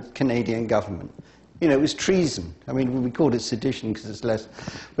down the Canadian government. It was treason. We called it sedition because it's less.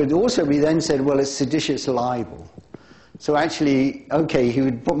 But also we then said, well, it's seditious libel. So actually, okay, he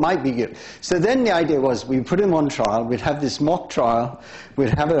might be good. So then the idea was we'd put him on trial, we'd have this mock trial,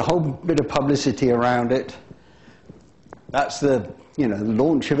 we'd have a whole bit of publicity around it. That's the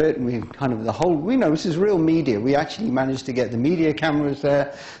launch of it, and we kind of this is real media. We actually managed to get the media cameras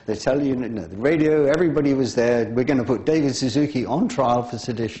there, the television, the radio, everybody was there. We're going to put David Suzuki on trial for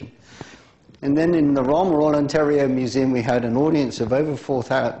sedition. And then in the ROM, Royal Ontario Museum, we had an audience of over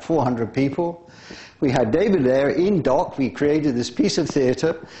 400 people. We had David there in doc. We created this piece of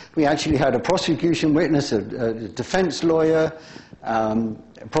theatre. We actually had a prosecution witness, a defense lawyer, a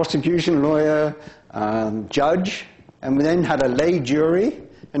prosecution lawyer, judge, and we then had a lay jury.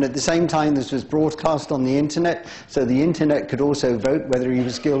 And at the same time, this was broadcast on the internet, so the internet could also vote whether he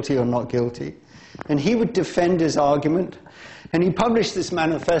was guilty or not guilty. And he would defend his argument. And he published this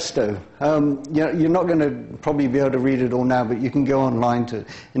manifesto. You're not going to probably be able to read it all now, but you can go online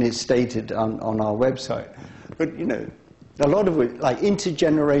and it's stated on our website. But, a lot of it, like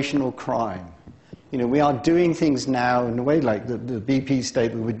intergenerational crime. We are doing things now in a way like the BP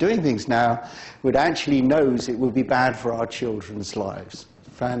statement. We're doing things now which actually knows it will be bad for our children's lives.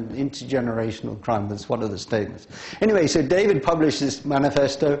 found intergenerational crime was one of the statements. Anyway, so David published this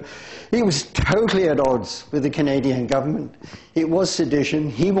manifesto. He was totally at odds with the Canadian government. It was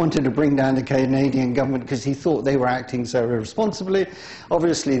sedition. He wanted to bring down the Canadian government because he thought they were acting so irresponsibly.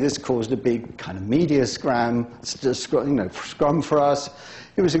 Obviously, this caused a big kind of media scrum for us.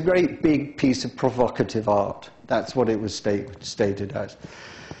 It was a great big piece of provocative art. That's what it was stated as.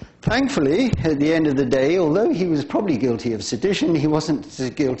 Thankfully, at the end of the day, although he was probably guilty of sedition, he wasn't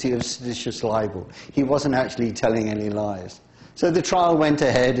guilty of seditious libel. He wasn't actually telling any lies. So the trial went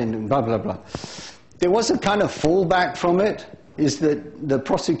ahead and blah, blah, blah. There was a kind of fallback from it, is that the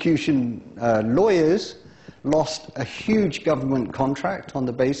prosecution lawyers lost a huge government contract on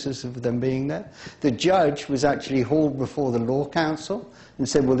the basis of them being there. The judge was actually hauled before the Law Council and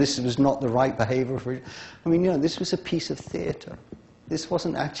said, well, this was not the right behavior for it. I mean, you know, this was a piece of theatre. This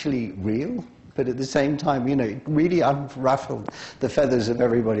wasn't actually real, but at the same time, you know, it really unruffled the feathers of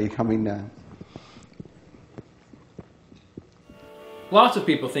everybody coming down. Lots of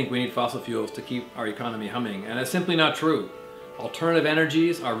people think we need fossil fuels to keep our economy humming, and it's simply not true. Alternative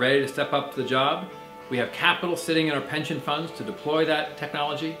energies are ready to step up to the job. We have capital sitting in our pension funds to deploy that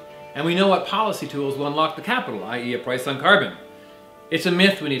technology, and we know what policy tools will unlock the capital, i.e. a price on carbon. It's a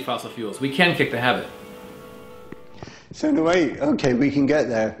myth we need fossil fuels. We can kick the habit. So in a way, okay, we can get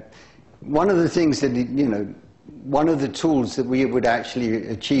there. One of the things that, you know, one of the tools that we would actually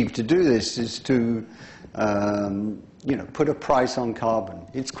achieve to do this is to, you know, put a price on carbon.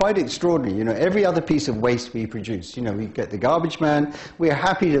 It's quite extraordinary. You know, every other piece of waste we produce, you know, we get the garbage man, we're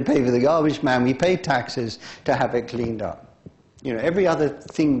happy to pay for the garbage man, we pay taxes to have it cleaned up. You know, every other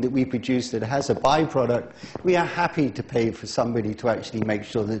thing that we produce that has a byproduct, we are happy to pay for somebody to actually make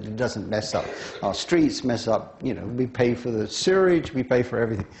sure that it doesn't mess up our streets, mess up, you know, we pay for the sewerage, we pay for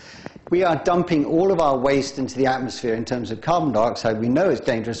everything. We are dumping all of our waste into the atmosphere in terms of carbon dioxide. We know it's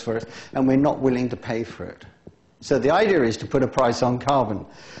dangerous for us, and we're not willing to pay for it. So the idea is to put a price on carbon.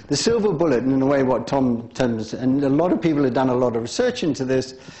 The silver bullet, in a way what Tom terms, and a lot of people have done a lot of research into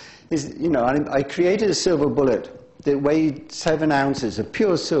this, is, you know, I created a silver bullet that weighed 7 ounces of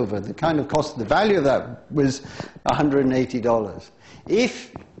pure silver. The kind of cost, the value of that was $180.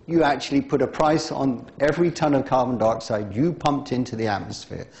 If you actually put a price on every ton of carbon dioxide you pumped into the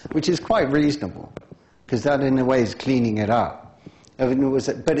atmosphere, which is quite reasonable, because that in a way is cleaning it up.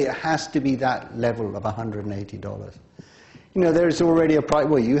 But it has to be that level of $180. You know, there's already a price,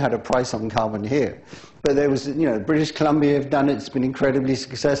 well, you had a price on carbon here. But there was, you know, British Columbia have done it, it's been incredibly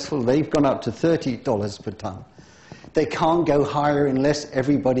successful. They've gone up to $30 per ton. They can't go higher unless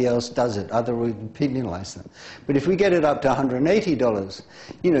everybody else does it, otherwise we penalize them. But if we get it up to $180,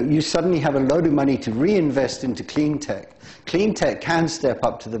 you know, you suddenly have a load of money to reinvest into clean tech. Clean tech can step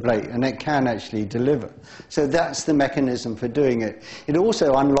up to the plate, and it can actually deliver. So that's the mechanism for doing it. It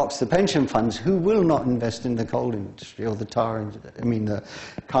also unlocks the pension funds who will not invest in the coal industry or the the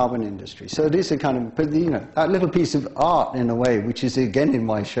carbon industry. So it is a kind of, but you know, that little piece of art in a way, which is again in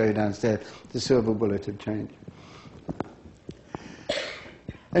my show downstairs, the silver bullet of change.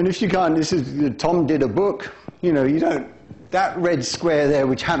 And if you can't, this is, Tom did a book, you know, you don't, that red square there,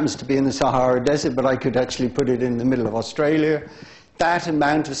 which happens to be in the Sahara Desert, but I could actually put it in the middle of Australia, that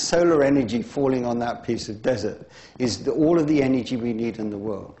amount of solar energy falling on that piece of desert is all of the energy we need in the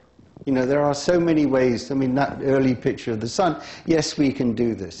world. You know, there are so many ways, I mean, that early picture of the sun, yes, we can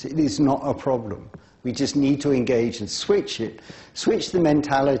do this. It is not a problem. We just need to engage and switch the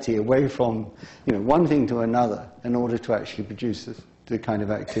mentality away from, you know, one thing to another in order to actually produce this, the kind of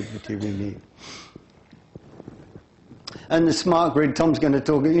activity we need. And the smart grid, Tom's going to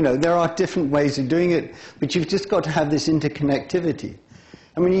talk, you know, there are different ways of doing it, but you've just got to have this interconnectivity.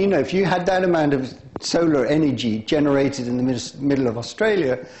 I mean, you know, if you had that amount of solar energy generated in the middle of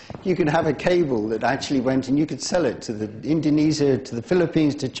Australia, you could have a cable that actually went and you could sell it to Indonesia, to the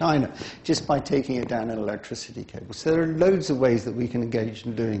Philippines, to China, just by taking it down an electricity cable. So there are loads of ways that we can engage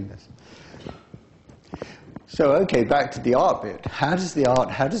in doing this. So, okay, back to the art bit. How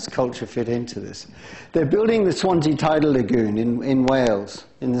does culture fit into this? They're building the Swansea Tidal Lagoon in Wales,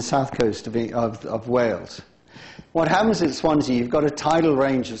 in the south coast of Wales. What happens at Swansea, you've got a tidal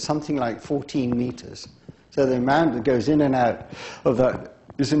range of something like 14 meters. So the amount that goes in and out of that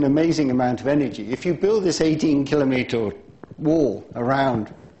is an amazing amount of energy. If you build this 18-kilometer wall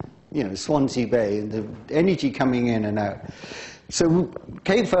around, you know, Swansea Bay, and the energy coming in and out. So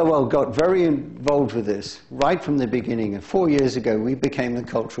Cape Farewell got very involved with this right from the beginning. And 4 years ago, we became the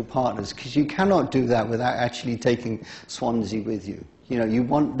cultural partners, because you cannot do that without actually taking Swansea with you. You know, you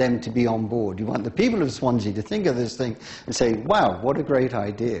want them to be on board. You want the people of Swansea to think of this thing and say, wow, what a great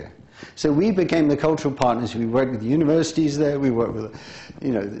idea. So we became the cultural partners. We worked with the universities there. We worked with,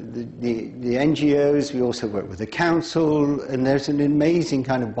 you know, the NGOs. We also worked with the council. And there's an amazing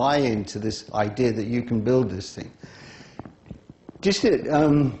kind of buy-in to this idea that you can build this thing. Just that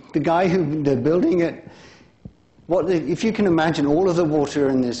the guy who they're building it, if you can imagine all of the water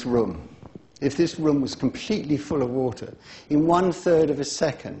in this room, if this room was completely full of water, in 1/3 of a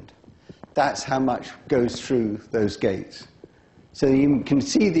second, that's how much goes through those gates. So you can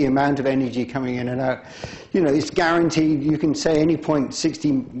see the amount of energy coming in and out. You know, it's guaranteed. You can say any point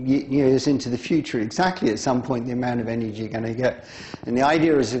 60 years into the future, exactly at some point, the amount of energy you're going to get. And the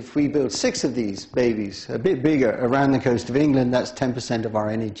idea is if we build 6 of these babies, a bit bigger, around the coast of England, that's 10% of our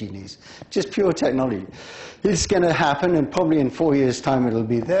energy needs. Just pure technology. It's going to happen, and probably in 4 years' time it'll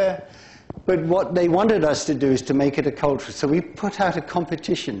be there. But what they wanted us to do is to make it a culture. So we put out a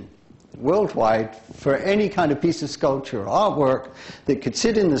competition worldwide for any kind of piece of sculpture or artwork that could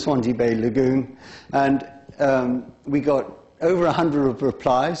sit in the Swansea Bay Lagoon. And we got over 100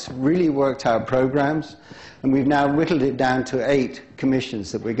 replies, really worked out programs, and we've now whittled it down to 8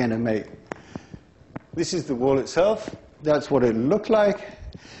 commissions that we're going to make. This is the wall itself. That's what it looked like.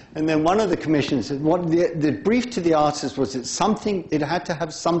 And then one of the commissions, the brief to the artist was that it had to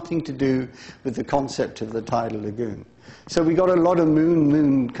have something to do with the concept of the tidal lagoon. So we got a lot of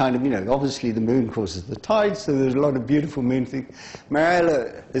moon kind of, you know, obviously the moon causes the tides, so there's a lot of beautiful moon things.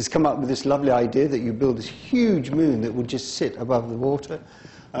 Mariella has come up with this lovely idea that you build this huge moon that will just sit above the water.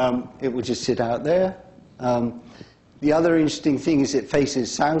 It will just sit out there. The other interesting thing is it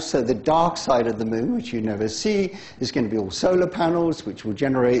faces south, so the dark side of the moon, which you never see, is going to be all solar panels, which will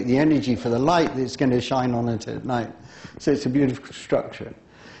generate the energy for the light that's going to shine on it at night. So it's a beautiful structure.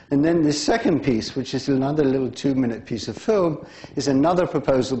 And then the second piece, which is another little 2-minute piece of film, is another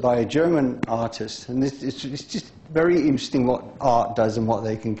proposal by a German artist. And it's just very interesting what art does and what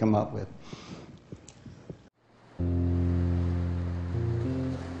they can come up with.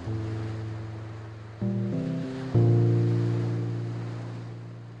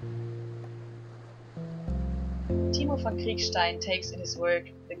 Timo von Kriegstein takes in his work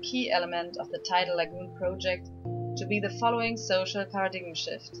the key element of the Tidal Lagoon project to be the following social paradigm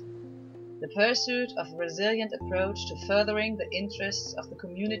shift: the pursuit of a resilient approach to furthering the interests of the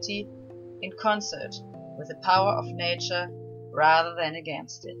community in concert with the power of nature rather than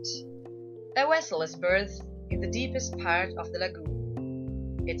against it. A vessel is berthed in the deepest part of the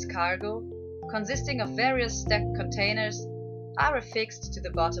lagoon. Its cargo, consisting of various stacked containers, are affixed to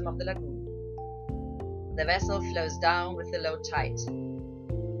the bottom of the lagoon. The vessel flows down with the low tide.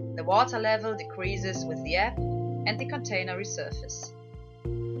 The water level decreases with the ebb, and the container resurfaces.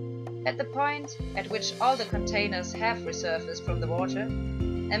 At the point at which all the containers have resurfaced from the water,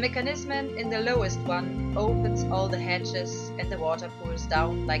 a mechanism in the lowest one opens all the hatches and the water pours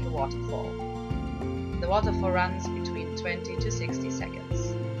down like a waterfall. The waterfall runs between 20 to 60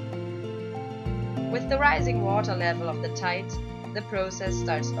 seconds. With the rising water level of the tide, the process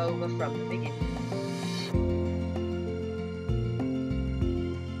starts over from the beginning.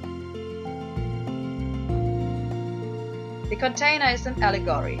 The container is an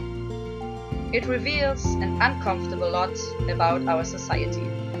allegory. It reveals an uncomfortable lot about our society.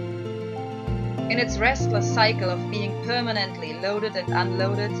 In its restless cycle of being permanently loaded and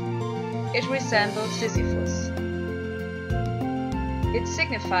unloaded, it resembles Sisyphus. It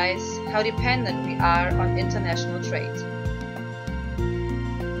signifies how dependent we are on international trade.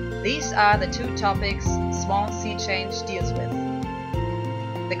 These are the 2 topics Swan Sea Change deals with: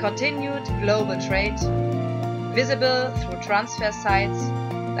 the continued global trade, visible through transfer sites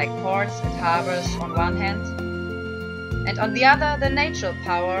like ports and harbors on one hand, and on the other the natural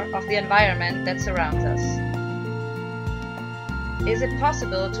power of the environment that surrounds us. Is it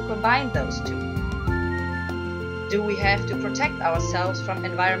possible to combine those 2? Do we have to protect ourselves from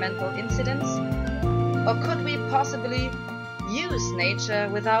environmental incidents? Or could we possibly use nature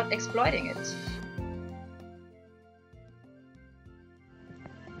without exploiting it?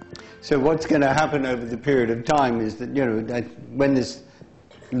 So what's going to happen over the period of time is that, you know, that when this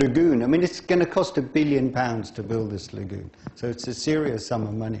lagoon, I mean, it's going to cost £1 billion to build this lagoon. So it's a serious sum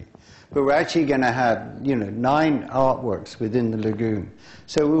of money. But we're actually going to have, you know, 9 artworks within the lagoon.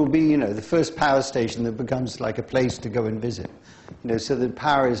 So it will be, you know, the first power station that becomes like a place to go and visit. You know, so the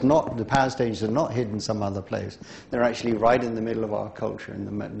power stations are not hidden some other place. They're actually right in the middle of our culture and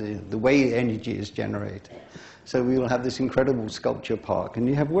the way energy is generated. So we will have this incredible sculpture park. And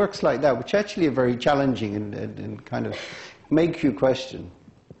you have works like that, which actually are very challenging and kind of make you question,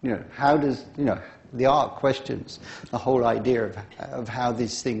 you know, how does, you know, the art questions the whole idea of how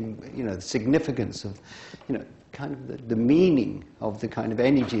this thing, you know, the significance of, you know, kind of the meaning of the kind of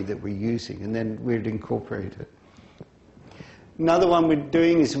energy that we're using, and then we'd incorporate it. Another one we're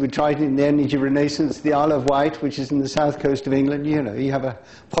doing is we tried in the energy renaissance, the Isle of Wight, which is in the south coast of England. You know, you have a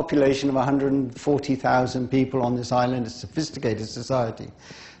population of 140,000 people on this island, a sophisticated society.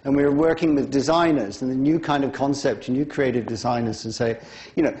 And we were working with designers and the new kind of concept, new creative designers, and say,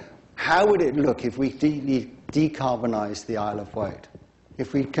 you know, how would it look if we decarbonized the Isle of Wight?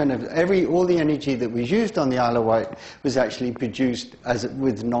 If we kind of, all the energy that was used on the Isle of Wight was actually produced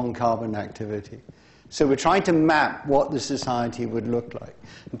with non-carbon activity. So we're trying to map what the society would look like.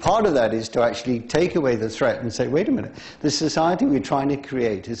 And part of that is to actually take away the threat and say, wait a minute, the society we're trying to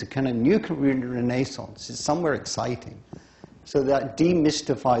create is a kind of new renaissance. It's somewhere exciting. So that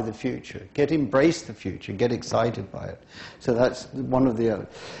demystify the future, embrace the future, get excited by it. So that's one of the other.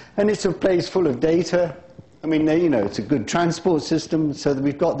 And it's a place full of data. I mean, you know, it's a good transport system, so that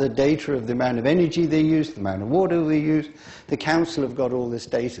we've got the data of the amount of energy they use, the amount of water they use. The council have got all this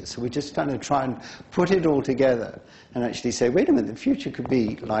data, so we're just trying to try and put it all together and actually say, wait a minute, the future could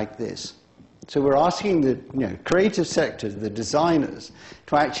be like this. So we're asking the creative sectors, the designers,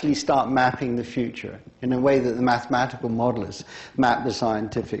 to actually start mapping the future in a way that the mathematical modelers map the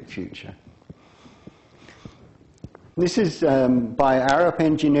scientific future. This is by Arup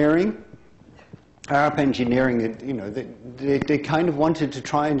Engineering. Arup Engineering, you know, they kind of wanted to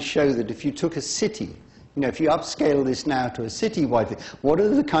try and show that if you took a city, you know, if you upscale this now to a city-wide thing, what are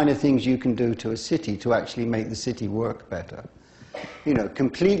the kind of things you can do to a city to actually make the city work better? You know,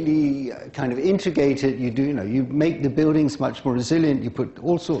 completely kind of integrate it. You make the buildings much more resilient. You put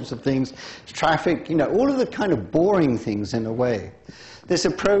all sorts of things, traffic, you know, all of the kind of boring things in a way. There's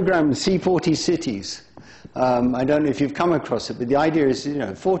a program, C40 Cities. I don't know if you've come across it, but the idea is, you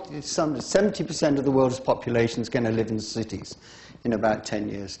know, 70% of the world's population is going to live in cities in about 10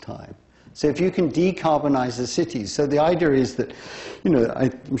 years' time. So if you can decarbonize the cities, so the idea is that, you know,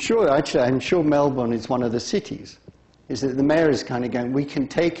 I'm sure Melbourne is one of the cities, is that the mayor is kind of going, we can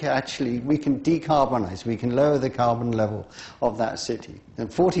decarbonize, we can lower the carbon level of that city.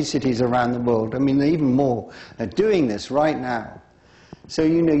 And 40 cities around the world, I mean, even more, are doing this right now. So,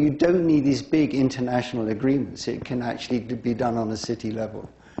 you know, you don't need these big international agreements. It can actually be done on a city level.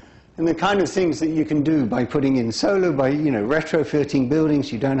 And the kind of things that you can do by putting in solar, by, you know, retrofitting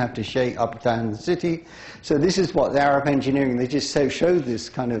buildings, you don't have to shake up down the city. So this is what the Arup Engineering, they just showed this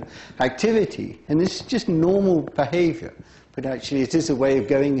kind of activity. And this is just normal behavior. But actually it is a way of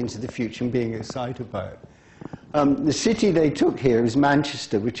going into the future and being excited by it. The city they took here is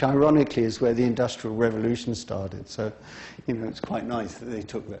Manchester, which ironically is where the Industrial Revolution started. So, you know, it's quite nice that they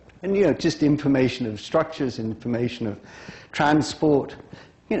took that. And, you know, just information of structures, information of transport.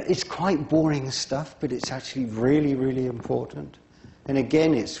 You know, it's quite boring stuff, but it's actually really, really important. And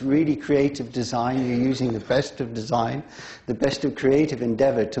again, it's really creative design. You're using the best of design, the best of creative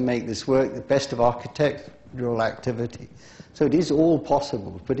endeavour to make this work, the best of architectural activity. So it is all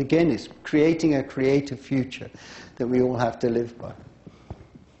possible. But again, it's creating a creative future that we all have to live by.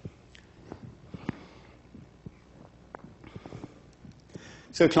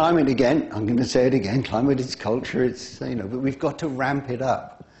 So climate, again, I'm going to say it again, climate is culture, it's, you know, but we've got to ramp it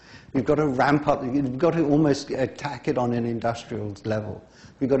up. We've got to ramp up, we've got to almost attack it on an industrial level.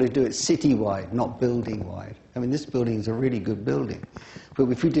 We've got to do it city-wide, not building-wide. I mean, this building is a really good building. But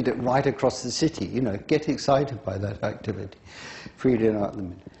if we did it right across the city, you know, get excited by that activity. Free it out the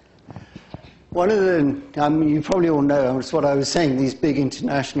minute. One of the, I mean, you probably all know, it's what I was saying, these big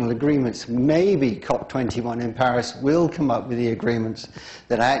international agreements, maybe COP21 in Paris will come up with the agreements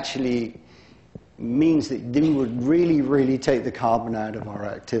that actually means that we would really, really take the carbon out of our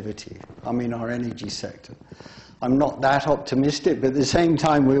activity, I mean our energy sector. I'm not that optimistic, but at the same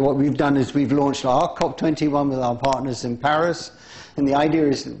time, what we've done is we've launched our COP21 with our partners in Paris. And the idea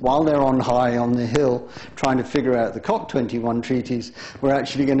is that while they're on high on the hill trying to figure out the COP21 treaties, we're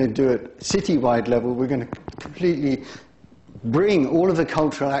actually going to do it city-wide level. We're going to completely bring all of the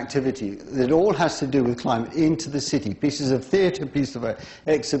cultural activity that all has to do with climate into the city, pieces of theatre, pieces of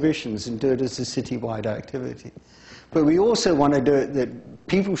exhibitions, and do it as a city-wide activity. But we also want to do it that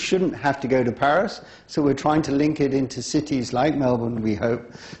people shouldn't have to go to Paris, so we're trying to link it into cities like Melbourne, we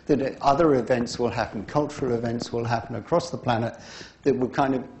hope, that other events will happen, cultural events will happen across the planet that will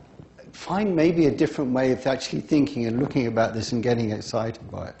kind of find maybe a different way of actually thinking and looking about this and getting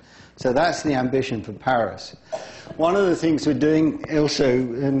excited by it. So that's the ambition for Paris. One of the things we're doing also,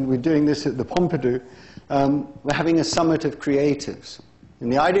 and we're doing this at the Pompidou, we're having a summit of creatives.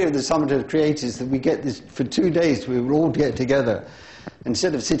 And the idea of the Summit of Creators is that we get this, for 2 days, we will all get together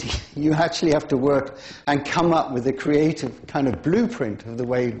Instead of sitting, you actually have to work and come up with a creative kind of blueprint of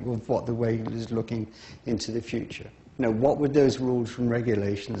what the way is looking into the future. You know, what would those rules and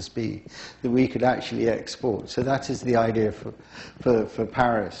regulations be that we could actually export? So that is the idea for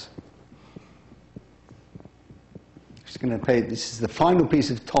Paris. I'm just going to play, this is the final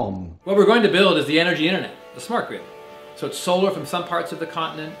piece of Tom. What we're going to build is the energy internet, the smart grid. So it's solar from some parts of the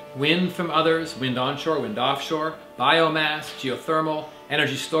continent, wind from others, wind onshore, wind offshore, biomass, geothermal,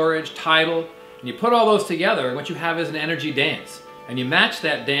 energy storage, tidal. And you put all those together and what you have is an energy dance. And you match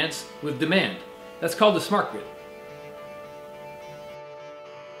that dance with demand. That's called the smart grid.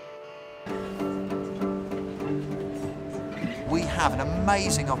 We have an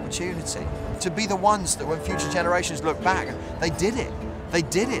amazing opportunity to be the ones that when future generations look back, they did it. They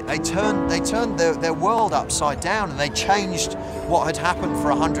did it. They turned their world upside down and they changed what had happened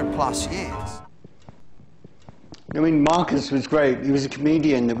for 100+ years. I mean, Marcus was great. He was a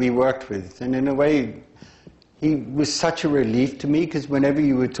comedian that we worked with. And in a way, he was such a relief to me because whenever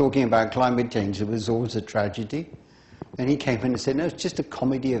you were talking about climate change, it was always a tragedy. And he came in and said, no, it's just a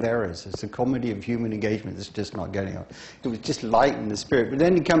comedy of errors. It's a comedy of human engagement that's just not getting on. It was just light in the spirit. But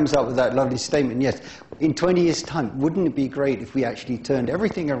then he comes up with that lovely statement, yes, in 20 years' time, wouldn't it be great if we actually turned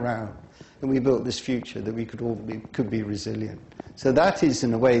everything around and we built this future that we could all be resilient? So that is,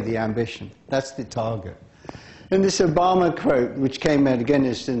 in a way, the ambition. That's the target. And this Obama quote, which came out again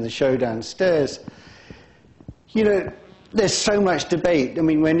is in the show downstairs, you know, there's so much debate. I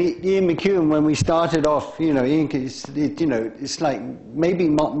mean, when Ian McEwan, when we started off, you know, it's like maybe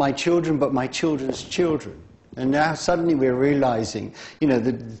not my children, but my children's children. And now suddenly we're realizing, you know,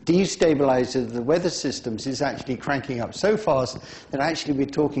 the destabilizer of the weather systems is actually cranking up so fast that actually we're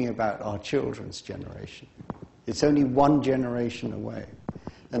talking about our children's generation. It's only one generation away.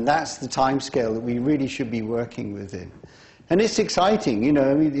 And that's the timescale that we really should be working within. And it's exciting, you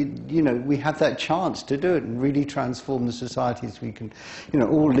know, I mean, we have that chance to do it and really transform the societies we can, you know,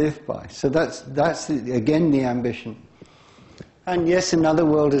 all live by. So that's again, the ambition. And yes, another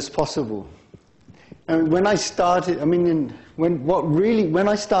world is possible. And when I started, I mean, when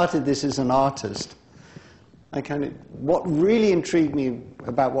I started this as an artist, what really intrigued me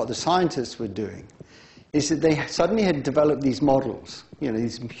about what the scientists were doing is that they suddenly had developed these models, you know,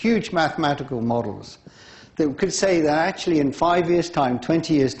 these huge mathematical models, that could say that actually in 5 years' time,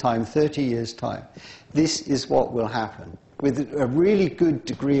 20 years' time, 30 years' time, this is what will happen with a really good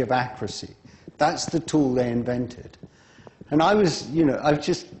degree of accuracy. That's the tool they invented. And I was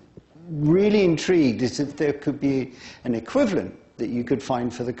just really intrigued as if there could be an equivalent that you could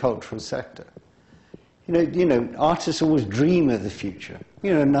find for the cultural sector. You know, artists always dream of the future.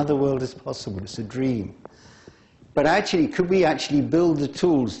 You know, another world is possible. It's a dream. But actually, could we actually build the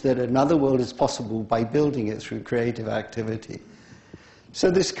tools that another world is possible by building it through creative activity? So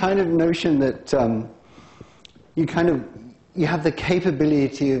this kind of notion that you have the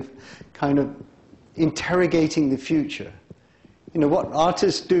capability of kind of interrogating the future. You know, what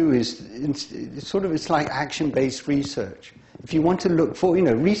artists do is it's like action-based research. If you want to look for, you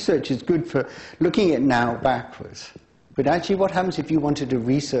know, research is good for looking at now backwards. But actually, what happens if you wanted to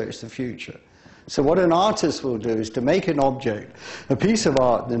research the future? So what an artist will do is to make an object, a piece of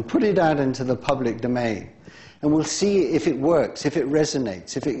art, then put it out into the public domain. And we'll see if it works, if it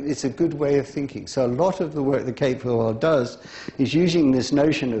resonates, if it's a good way of thinking. So a lot of the work that Cape World does is using this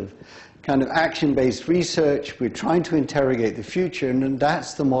notion of kind of action-based research. We're trying to interrogate the future, and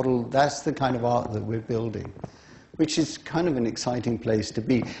that's the model, that's the kind of art that we're building, which is kind of an exciting place to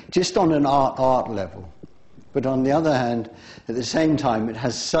be, just on an art level. But on the other hand, at the same time, it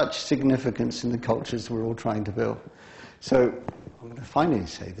has such significance in the cultures we're all trying to build. So I'm going to finally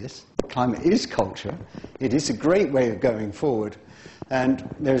say this. Climate is culture. It is a great way of going forward. And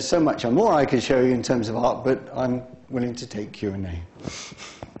there's so much more I could show you in terms of art, but I'm willing to take Q&A.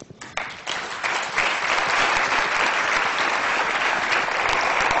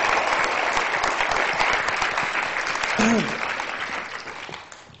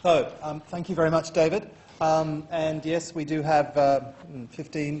 So, thank you very much, David. And yes, we do have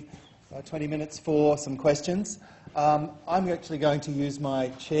 15, 20 minutes for some questions. I'm actually going to use my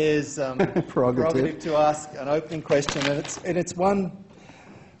chair's prerogative to ask an opening question, and it's one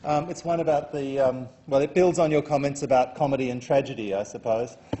about the well, it builds on your comments about comedy and tragedy, I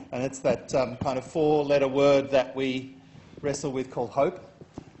suppose, and it's that kind of four-letter word that we wrestle with called hope.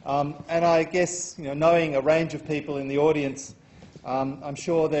 And I guess, you know, knowing a range of people in the audience, I'm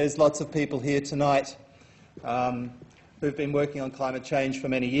sure there's lots of people here tonight who've been working on climate change for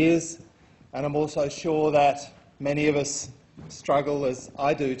many years, and I'm also sure that many of us struggle, as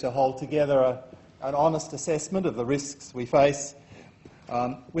I do, to hold together an honest assessment of the risks we face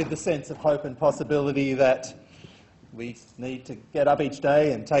with the sense of hope and possibility that we need to get up each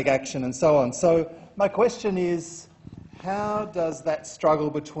day and take action and so on. So my question is, how does that struggle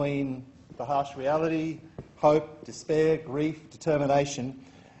between the harsh reality, hope, despair, grief, determination,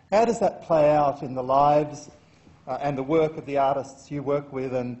 how does that play out in the lives and the work of the artists you work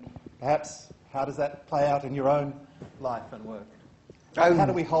with, and perhaps how does that play out in your own life and work? How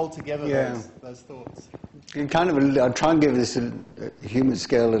do we hold together those thoughts? I'll try and give this a human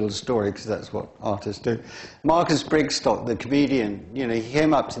scale little story, because that's what artists do. Marcus Brigstock, the comedian, he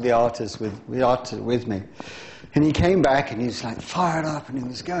came up to the artist with me, and he came back and he was like fired up, and he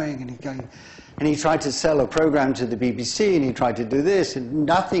was going, and he tried to sell a program to the BBC, and he tried to do this, and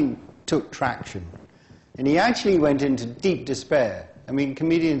nothing took traction. And he actually went into deep despair. I mean,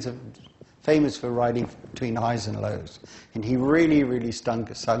 comedians are famous for riding between highs and lows. And he really, really sunk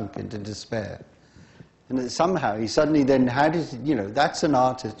into despair. And that somehow he suddenly then, that's an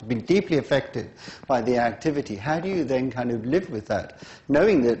artist, been deeply affected by the activity. How do you then kind of live with that?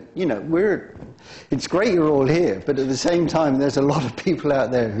 Knowing that, it's great you're all here, but at the same time, there's a lot of people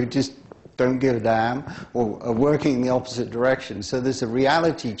out there who just don't give a damn, or are working in the opposite direction. So there's a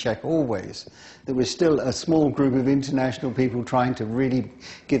reality check always, that we're still a small group of international people trying to really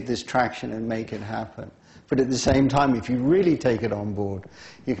give this traction and make it happen. But at the same time, if you really take it on board,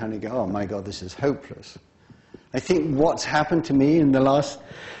 you kind of go, oh my God, this is hopeless. I think what's happened to me in the last,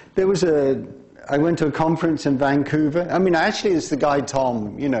 I went to a conference in Vancouver. I mean, actually it's the guy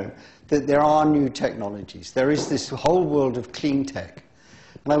Tom, that there are new technologies. There is this whole world of clean tech.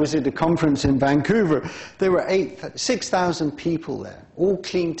 And I was at a conference in Vancouver. There were 6,000 people there, all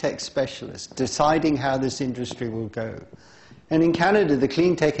clean tech specialists, deciding how this industry will go. And in Canada, the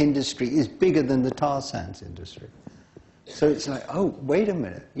clean tech industry is bigger than the tar sands industry. So it's like, oh, wait a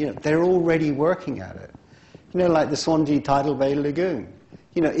minute. They're already working at it. Like the Swansea Tidal Bay Lagoon.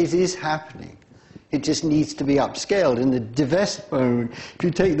 It is happening. It just needs to be upscaled. And the divestment, if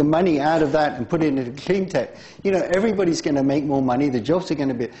you take the money out of that and put it into clean tech, everybody's going to make more money. The jobs are going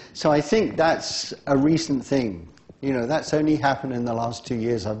to be... So I think that's a recent thing. That's only happened in the last 2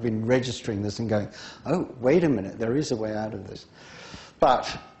 years. I've been registering this and going, oh, wait a minute, there is a way out of this.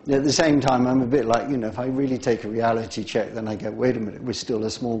 But at the same time, I'm a bit like, if I really take a reality check, then I go, wait a minute, we're still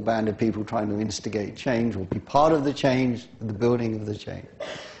a small band of people trying to instigate change, or be part of the change, the building of the change.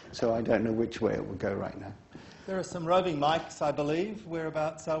 So I don't know which way it will go right now. There are some roving mics, I believe.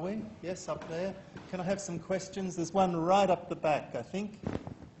 Whereabouts are we? Yes, up there. Can I have some questions? There's one right up the back, I think. If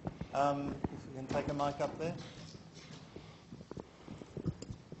you can take a mic up there.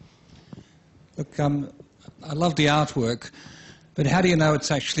 Look, I love the artwork, but how do you know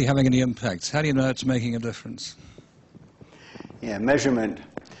it's actually having any impact? How do you know it's making a difference? Yeah, measurement.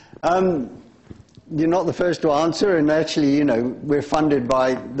 You're not the first to answer, and actually, we're funded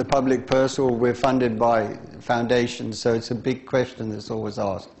by the public purse, or we're funded by foundations, so it's a big question that's always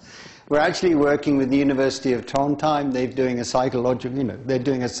asked. We're actually working with the University of Trondheim. They're doing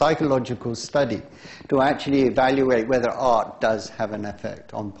a psychological study to actually evaluate whether art does have an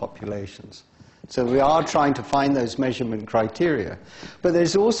effect on populations. So we are trying to find those measurement criteria. But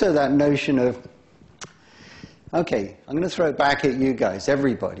there's also that notion of, okay, I'm going to throw it back at you guys,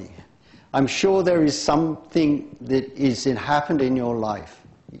 everybody. I'm sure there is something that happened in your life,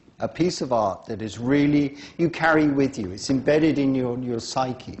 a piece of art that is really, you carry with you. It's embedded in your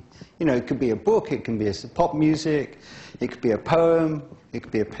psyche. It could be a book, it can be pop music, it could be a poem, it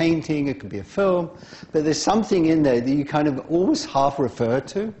could be a painting, it could be a film. But there's something in there that you kind of always half refer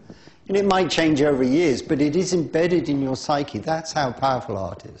to. And it might change over years, but it is embedded in your psyche. That's how powerful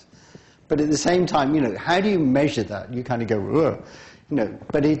art is. But at the same time, how do you measure that? You kind of go, ugh.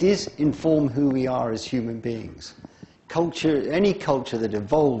 But it is inform who we are as human beings. Any culture that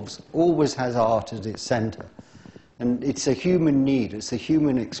evolves always has art at its center. And it's a human need, it's a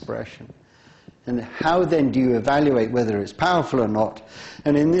human expression. And how then do you evaluate whether it's powerful or not?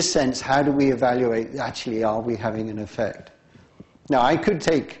 And in this sense, how do we evaluate, actually, are we having an effect? Now, I could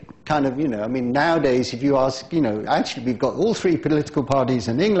take kind of, nowadays, if you ask, actually, we've got all three political parties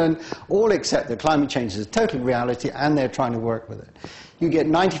in England, all accept that climate change is a total reality, and they're trying to work with it. You get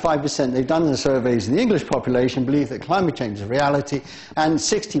 95%, they've done the surveys in the English population, believe that climate change is a reality, and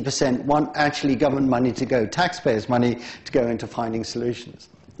 60% want actually government money to go, taxpayers' money to go into finding solutions.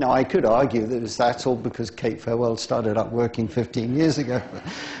 Now, I could argue that that's all because Kate Fairwell started up working 15 years ago.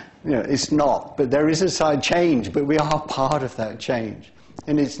 It's not. But there is a side change, but we are part of that change.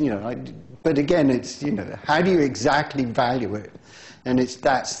 And it's, but again, it's, how do you exactly value it? And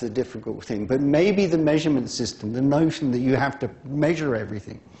that's the difficult thing. But maybe the measurement system, the notion that you have to measure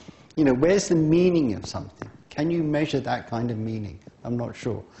everything, where's the meaning of something? Can you measure that kind of meaning? I'm not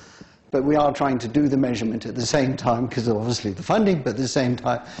sure. But we are trying to do the measurement at the same time, because obviously the funding, but at the same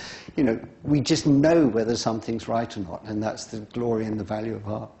time, you know, we just know whether something's right or not, and that's the glory and the value of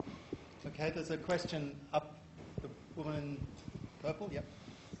art. Okay, there's a question up, the woman in purple, yep.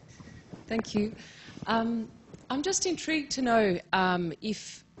 Thank you. I'm just intrigued to know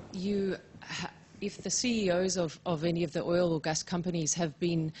if the CEOs of any of the oil or gas companies have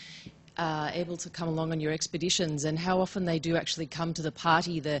been able to come along on your expeditions, and how often they do actually come to the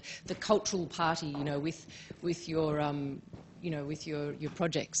party, the cultural party, you know, with your with your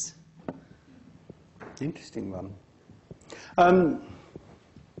projects. Interesting one.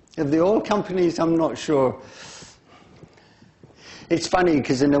 Of the oil companies, I'm not sure. It's funny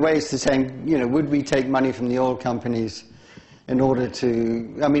because in a way it's the same. You know, would we take money from the oil companies in order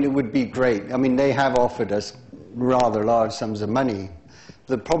to? I mean, it would be great. I mean, they have offered us rather large sums of money.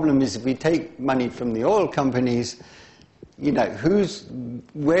 The problem is if we take money from the oil companies, you know,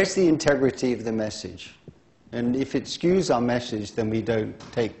 where's the integrity of the message? And if it skews our message, then we don't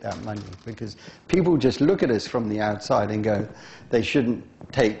take that money, because people just look at us from the outside and go, they shouldn't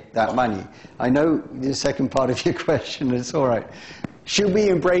take that money. I know the second part of your question, it's all right. Should we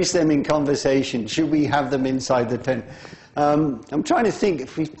embrace them in conversation? Should we have them inside the tent? I'm trying to think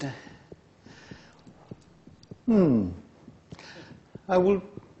if we... I will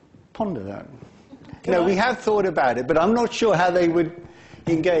ponder that. No, we have thought about it, but I'm not sure how they would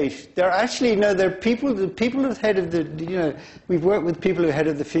engage. There are actually, no, there are people at the head of the, you know, we've worked with people who are head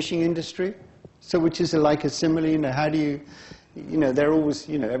of the fishing industry, so which is like a simile, you know, how do you, you know, they're always,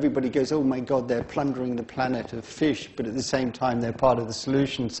 you know, everybody goes, oh my God, they're plundering the planet of fish, but at the same time they're part of the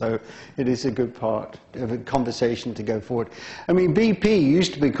solution, so it is a good part of a conversation to go forward. I mean, BP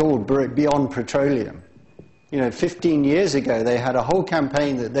used to be called Beyond Petroleum. You know, 15 years ago, they had a whole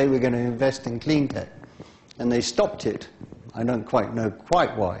campaign that they were going to invest in clean tech, and they stopped it. I don't quite know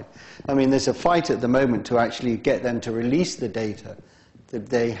why. I mean, there's a fight at the moment to actually get them to release the data that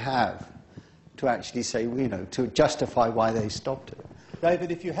they have, to actually say, you know, to justify why they stopped it. David,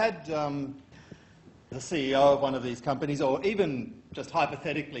 if you had the CEO of one of these companies, or even just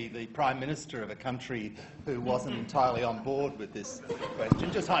hypothetically the Prime Minister of a country who wasn't entirely on board with this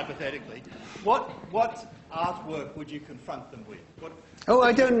question, just hypothetically, what artwork would you confront them with? Oh,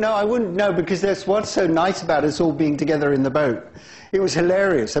 I don't know. I wouldn't know, because that's what's so nice about us all being together in the boat. It was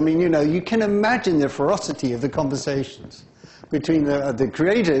hilarious. I mean, you know, you can imagine the ferocity of the conversations between the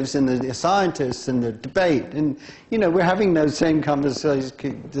creatives and the scientists and the debate. And, you know, we're having those same conversations,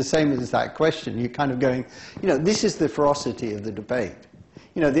 the same as that question. You're kind of going, you know, this is the ferocity of the debate.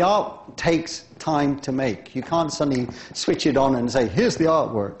 You know, the art takes time to make. You can't suddenly switch it on and say, here's the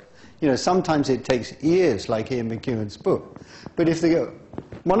artwork. You know, sometimes it takes years, like Ian McEwan's book. But if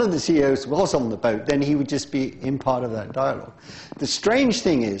one of the CEOs was on the boat, then he would just be in part of that dialogue. The strange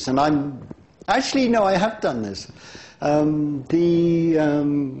thing is, and actually, no, I have done this. In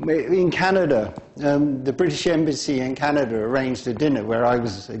Canada, the British Embassy in Canada arranged a dinner where I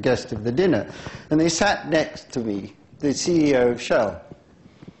was a guest of the dinner. And they sat next to me, the CEO of Shell.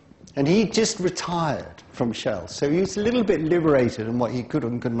 And he just retired from Shell. So he was a little bit liberated in what he could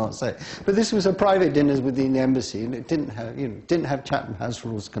and could not say. But this was a private dinner within the embassy, and it didn't have, you know, didn't have Chatham House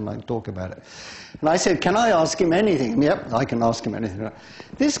rules, can I talk about it. And I said, can I ask him anything? And, yep, I can ask him anything.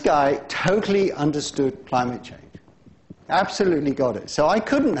 This guy totally understood climate change. Absolutely got it. So I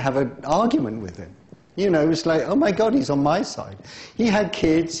couldn't have an argument with him. You know, it was like, oh my God, he's on my side. He had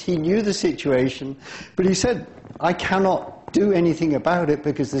kids, he knew the situation, but he said, I cannot do anything about it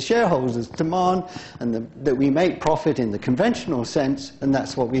because the shareholders demand that we make profit in the conventional sense, and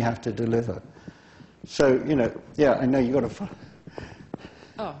that's what we have to deliver. So, you know, yeah, I know you've got to...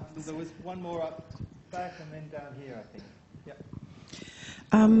 Oh. There was one more up back and then down here, I think. Yep.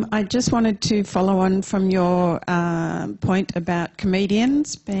 I just wanted to follow on from your point about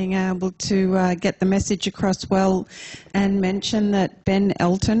comedians being able to get the message across well, and mention that Ben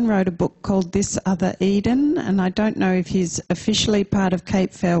Elton wrote a book called This Other Eden, and I don't know if he's officially part of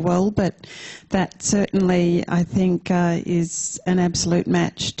Cape Farewell, but that certainly, I think, is an absolute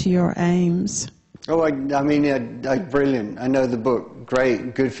match to your aims. Oh, I mean, brilliant. I know the book.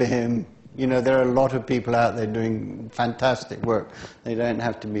 Great, good for him. You know, there are a lot of people out there doing fantastic work. They don't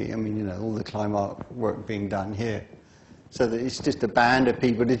have to be, I mean, you know, all the climate work being done here. So that it's just a band of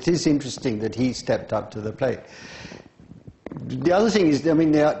people. It is interesting that he stepped up to the plate. The other thing is, I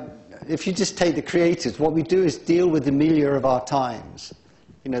mean, if you just take the creators, what we do is deal with the milieu of our times.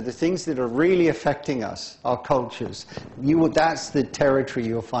 You know, the things that are really affecting us, our cultures. That's the territory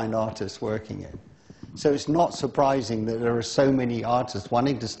you'll find artists working in. So it's not surprising that there are so many artists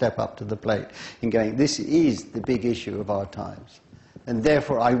wanting to step up to the plate and going, this is the big issue of our times. And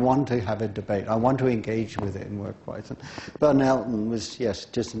therefore, I want to have a debate. I want to engage with it and work with it. Burton Elton was, yes,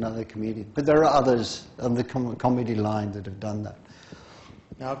 just another comedian. But there are others on the comedy line that have done that.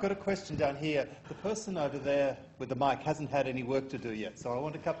 Now, I've got a question down here. The person over there with the mic hasn't had any work to do yet, so I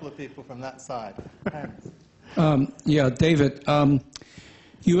want a couple of people from that side. Yeah, David,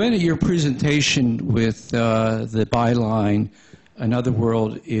 you ended your presentation with the byline, another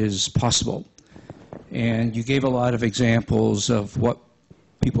world is possible. And you gave a lot of examples of what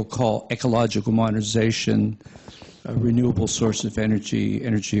people call ecological modernization, renewable source of energy,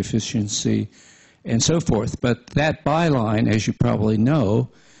 energy efficiency, and so forth. But that byline, as you probably know,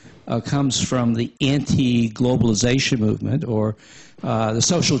 comes from the anti-globalization movement, or the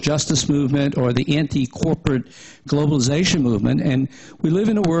social justice movement, or the anti-corporate globalization movement. And we live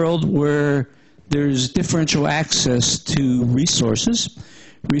in a world where there's differential access to resources,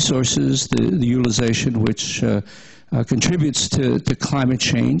 the utilization which contributes to climate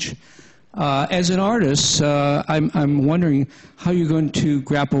change. As an artist, I'm wondering how you're going to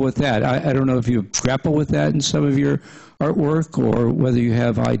grapple with that. I don't know if you grapple with that in some of your artwork, or whether you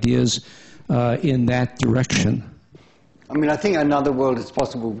have ideas in that direction. I mean, I think Another World is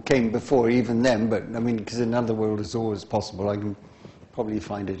Possible came before even then, but I mean, because Another World is always possible. I can probably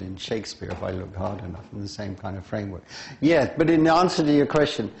find it in Shakespeare if I look hard enough, in the same kind of framework. Yeah, but in answer to your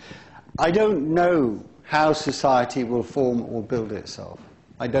question, I don't know how society will form or build itself.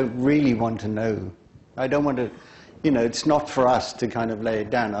 I don't really want to know. I don't want to, you know, it's not for us to kind of lay it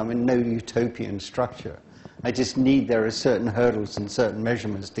down. I'm in no utopian structure. I just need, there are certain hurdles and certain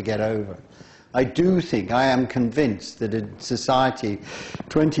measurements to get over. I do think, I am convinced that a society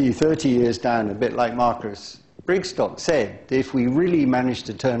 20, 30 years down, a bit like Marcus Brigstock said, that if we really manage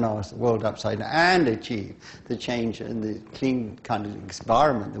to turn our world upside down and achieve the change and the clean kind of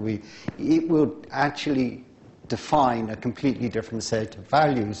environment that it will actually define a completely different set of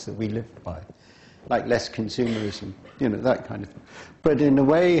values that we live by, like less consumerism, you know, that kind of thing. But in a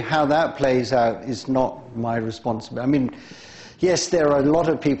way, how that plays out is not my responsibility. I mean, yes, there are a lot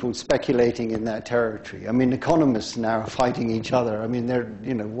of people speculating in that territory. I mean, economists now are fighting each other. I mean, they're,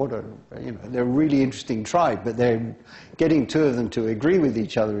 you know, they're a really interesting tribe, but they're getting two of them to agree with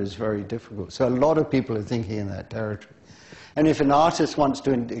each other is very difficult. So a lot of people are thinking in that territory. And if an artist wants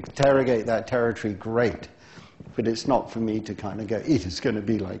to interrogate that territory, great. But it's not for me to kind of go, it is going to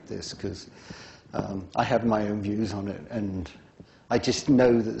be like this, because I have my own views on it, and I just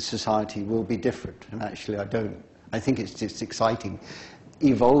know that society will be different. And actually, I think it's just exciting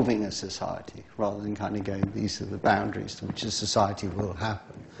evolving a society rather than kind of going, these are the boundaries to which a society will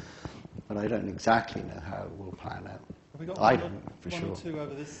happen. But I don't exactly know how it will plan out. Have we got one or two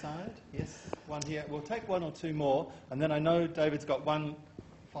over this side? Yes, one here. We'll take one or two more, and then I know David's got one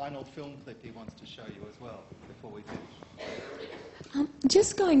final film clip he wants to show you as well before we finish.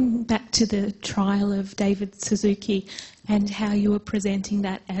 Just going back to the trial of David Suzuki and how you were presenting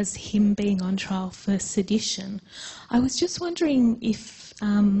that as him being on trial for sedition, I was just wondering if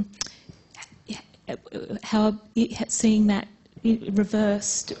how seeing that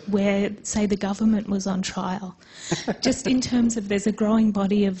reversed where, say, the government was on trial, just in terms of there's a growing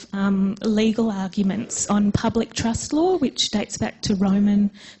body of legal arguments on public trust law, which dates back to Roman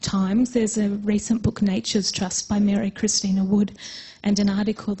times. There's a recent book, Nature's Trust, by Mary Christina Wood, and an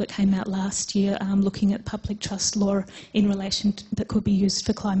article that came out last year looking at public trust law in relation to, that could be used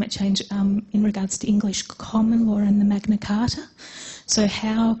for climate change in regards to English common law and the Magna Carta. So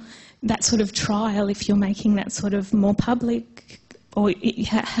how that sort of trial, if you're making that sort of more public, or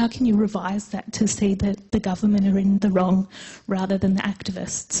how can you revise that to see that the government are in the wrong rather than the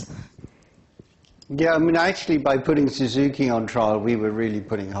activists? Yeah, I mean, actually, by putting Suzuki on trial, we were really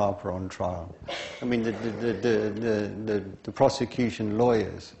putting Harper on trial. I mean, the prosecution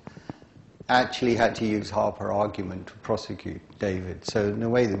lawyers actually had to use Harper argument to prosecute David. So in a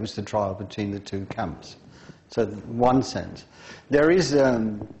way, there was the trial between the two camps. So in one sense. There's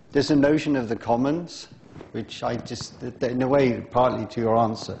a notion of the commons, which I just, in a way, partly to your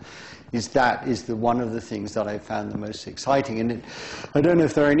answer, is one of the things that I found the most exciting. And I don't know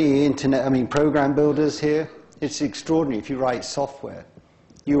if there are any program builders here. It's extraordinary. If you write software,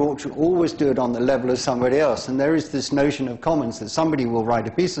 you ought to always do it on the level of somebody else. And there is this notion of commons, that somebody will write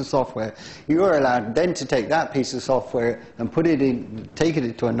a piece of software. You are allowed then to take that piece of software and take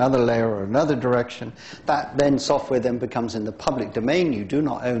it to another layer or another direction. That then software then becomes in the public domain. You do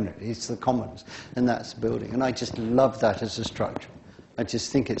not own it. It's the commons. And that's building. And I just love that as a structure. I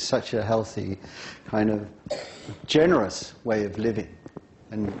just think it's such a healthy, kind of generous way of living.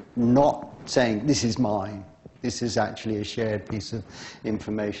 and not saying, this is mine. This is actually a shared piece of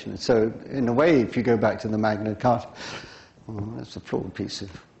information. So in a way, if you go back to the Magna Carta, well, that's a flawed piece of,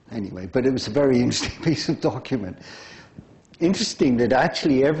 anyway, but it was a very interesting piece of document. Interesting that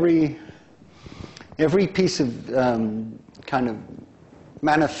actually every piece of kind of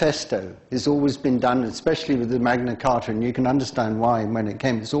manifesto has always been done, especially with the Magna Carta, and you can understand why when it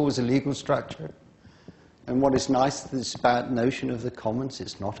came. It's always a legal structure. And what is nice, this bad notion of the commons,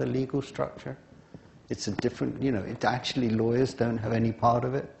 it's not a legal structure. It's a different, it actually lawyers don't have any part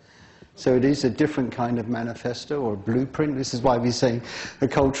of it. So it is a different kind of manifesto or blueprint. This is why we say a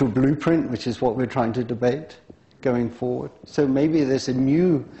cultural blueprint, which is what we're trying to debate going forward. So maybe there's a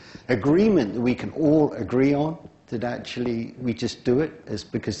new agreement that we can all agree on, that actually we just do it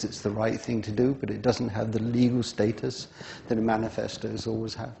because it's the right thing to do, but it doesn't have the legal status that a manifestos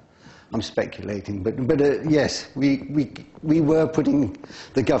always have. I'm speculating, but yes, we were putting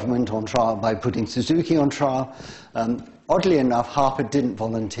the government on trial by putting Suzuki on trial. Oddly enough, Harper didn't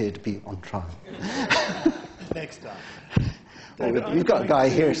volunteer to be on trial. Next time. David, you've got a guy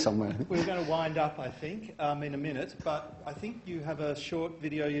here somewhere. We're going to wind up, I think, in a minute, but I think you have a short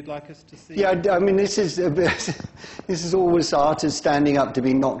video you'd like us to see. Yeah, I mean, this is always artists standing up to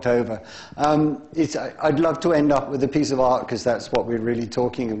be knocked over. I'd love to end up with a piece of art because that's what we're really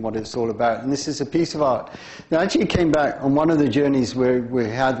talking and what it's all about. And this is a piece of art that actually came back on one of the journeys where we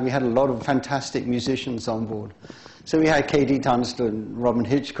had a lot of fantastic musicians on board. So we had Katie Tunstall and Robin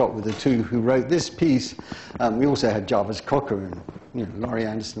Hitchcock were the two who wrote this piece. We also had Jarvis Cocker and Laurie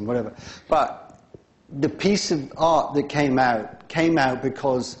Anderson and whatever. But the piece of art that came out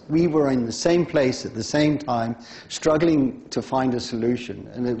because we were in the same place at the same time, struggling to find a solution.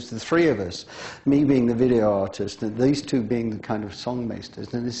 And it was the three of us, me being the video artist, and these two being the kind of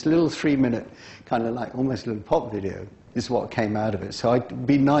songmasters. And this little 3-minute, kind of like almost a little pop video, is what came out of it. So it'd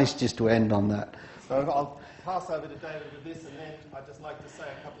be nice just to end on that. So I'll pass over to David with this, and then I'd just like to say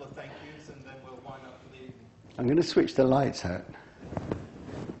a couple of thank yous, and then we'll wind up for the evening. I'm going to switch the lights out.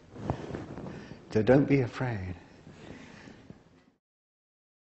 So don't be afraid.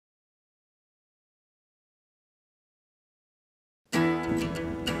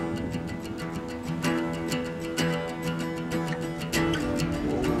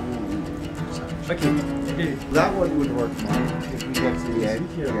 Okay. That one would work fine if we get to the end.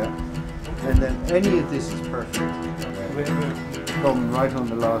 Yeah. And then any of this is perfect. Come right on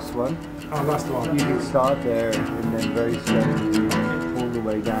the last one. Oh, last one. You can start there and then very slowly pull the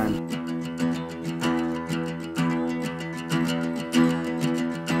way down.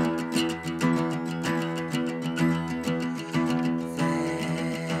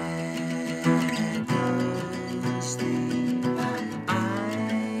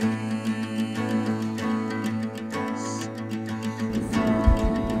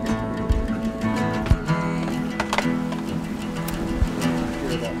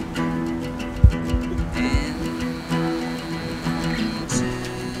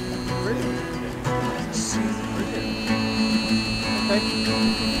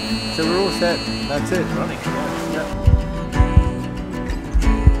 So we're all set. That's it. Running. Yeah.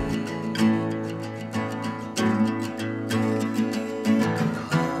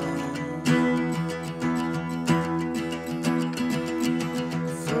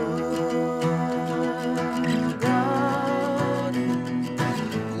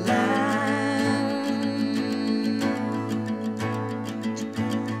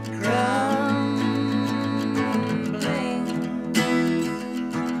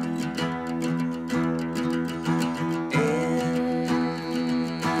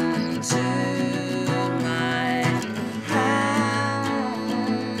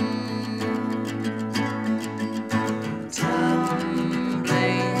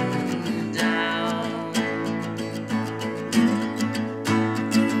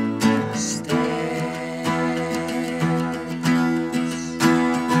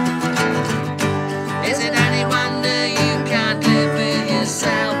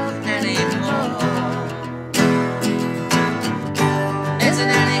 Isn't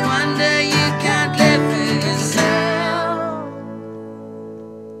any wonder you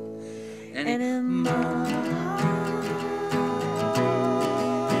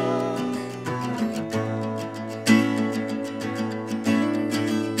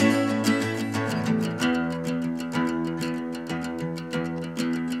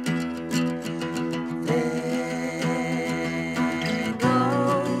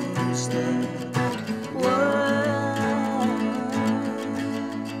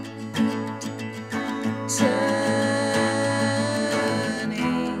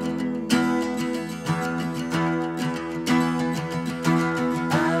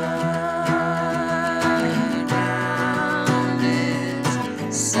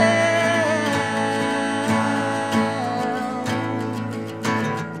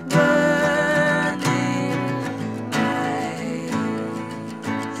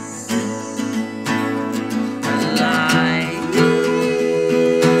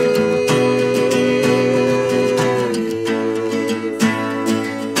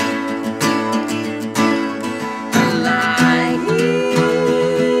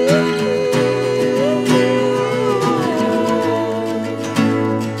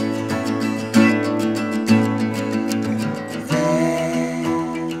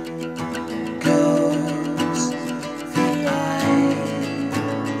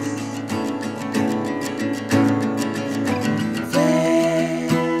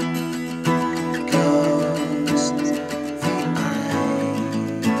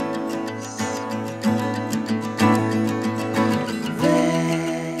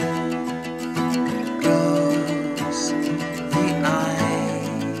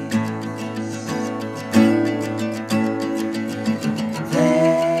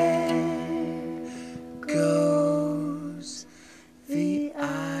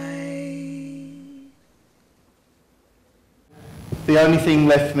the only thing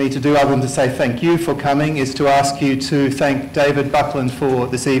left for me to do other than to say thank you for coming is to ask you to thank David Buckland for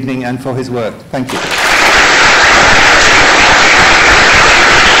this evening and for his work. Thank you.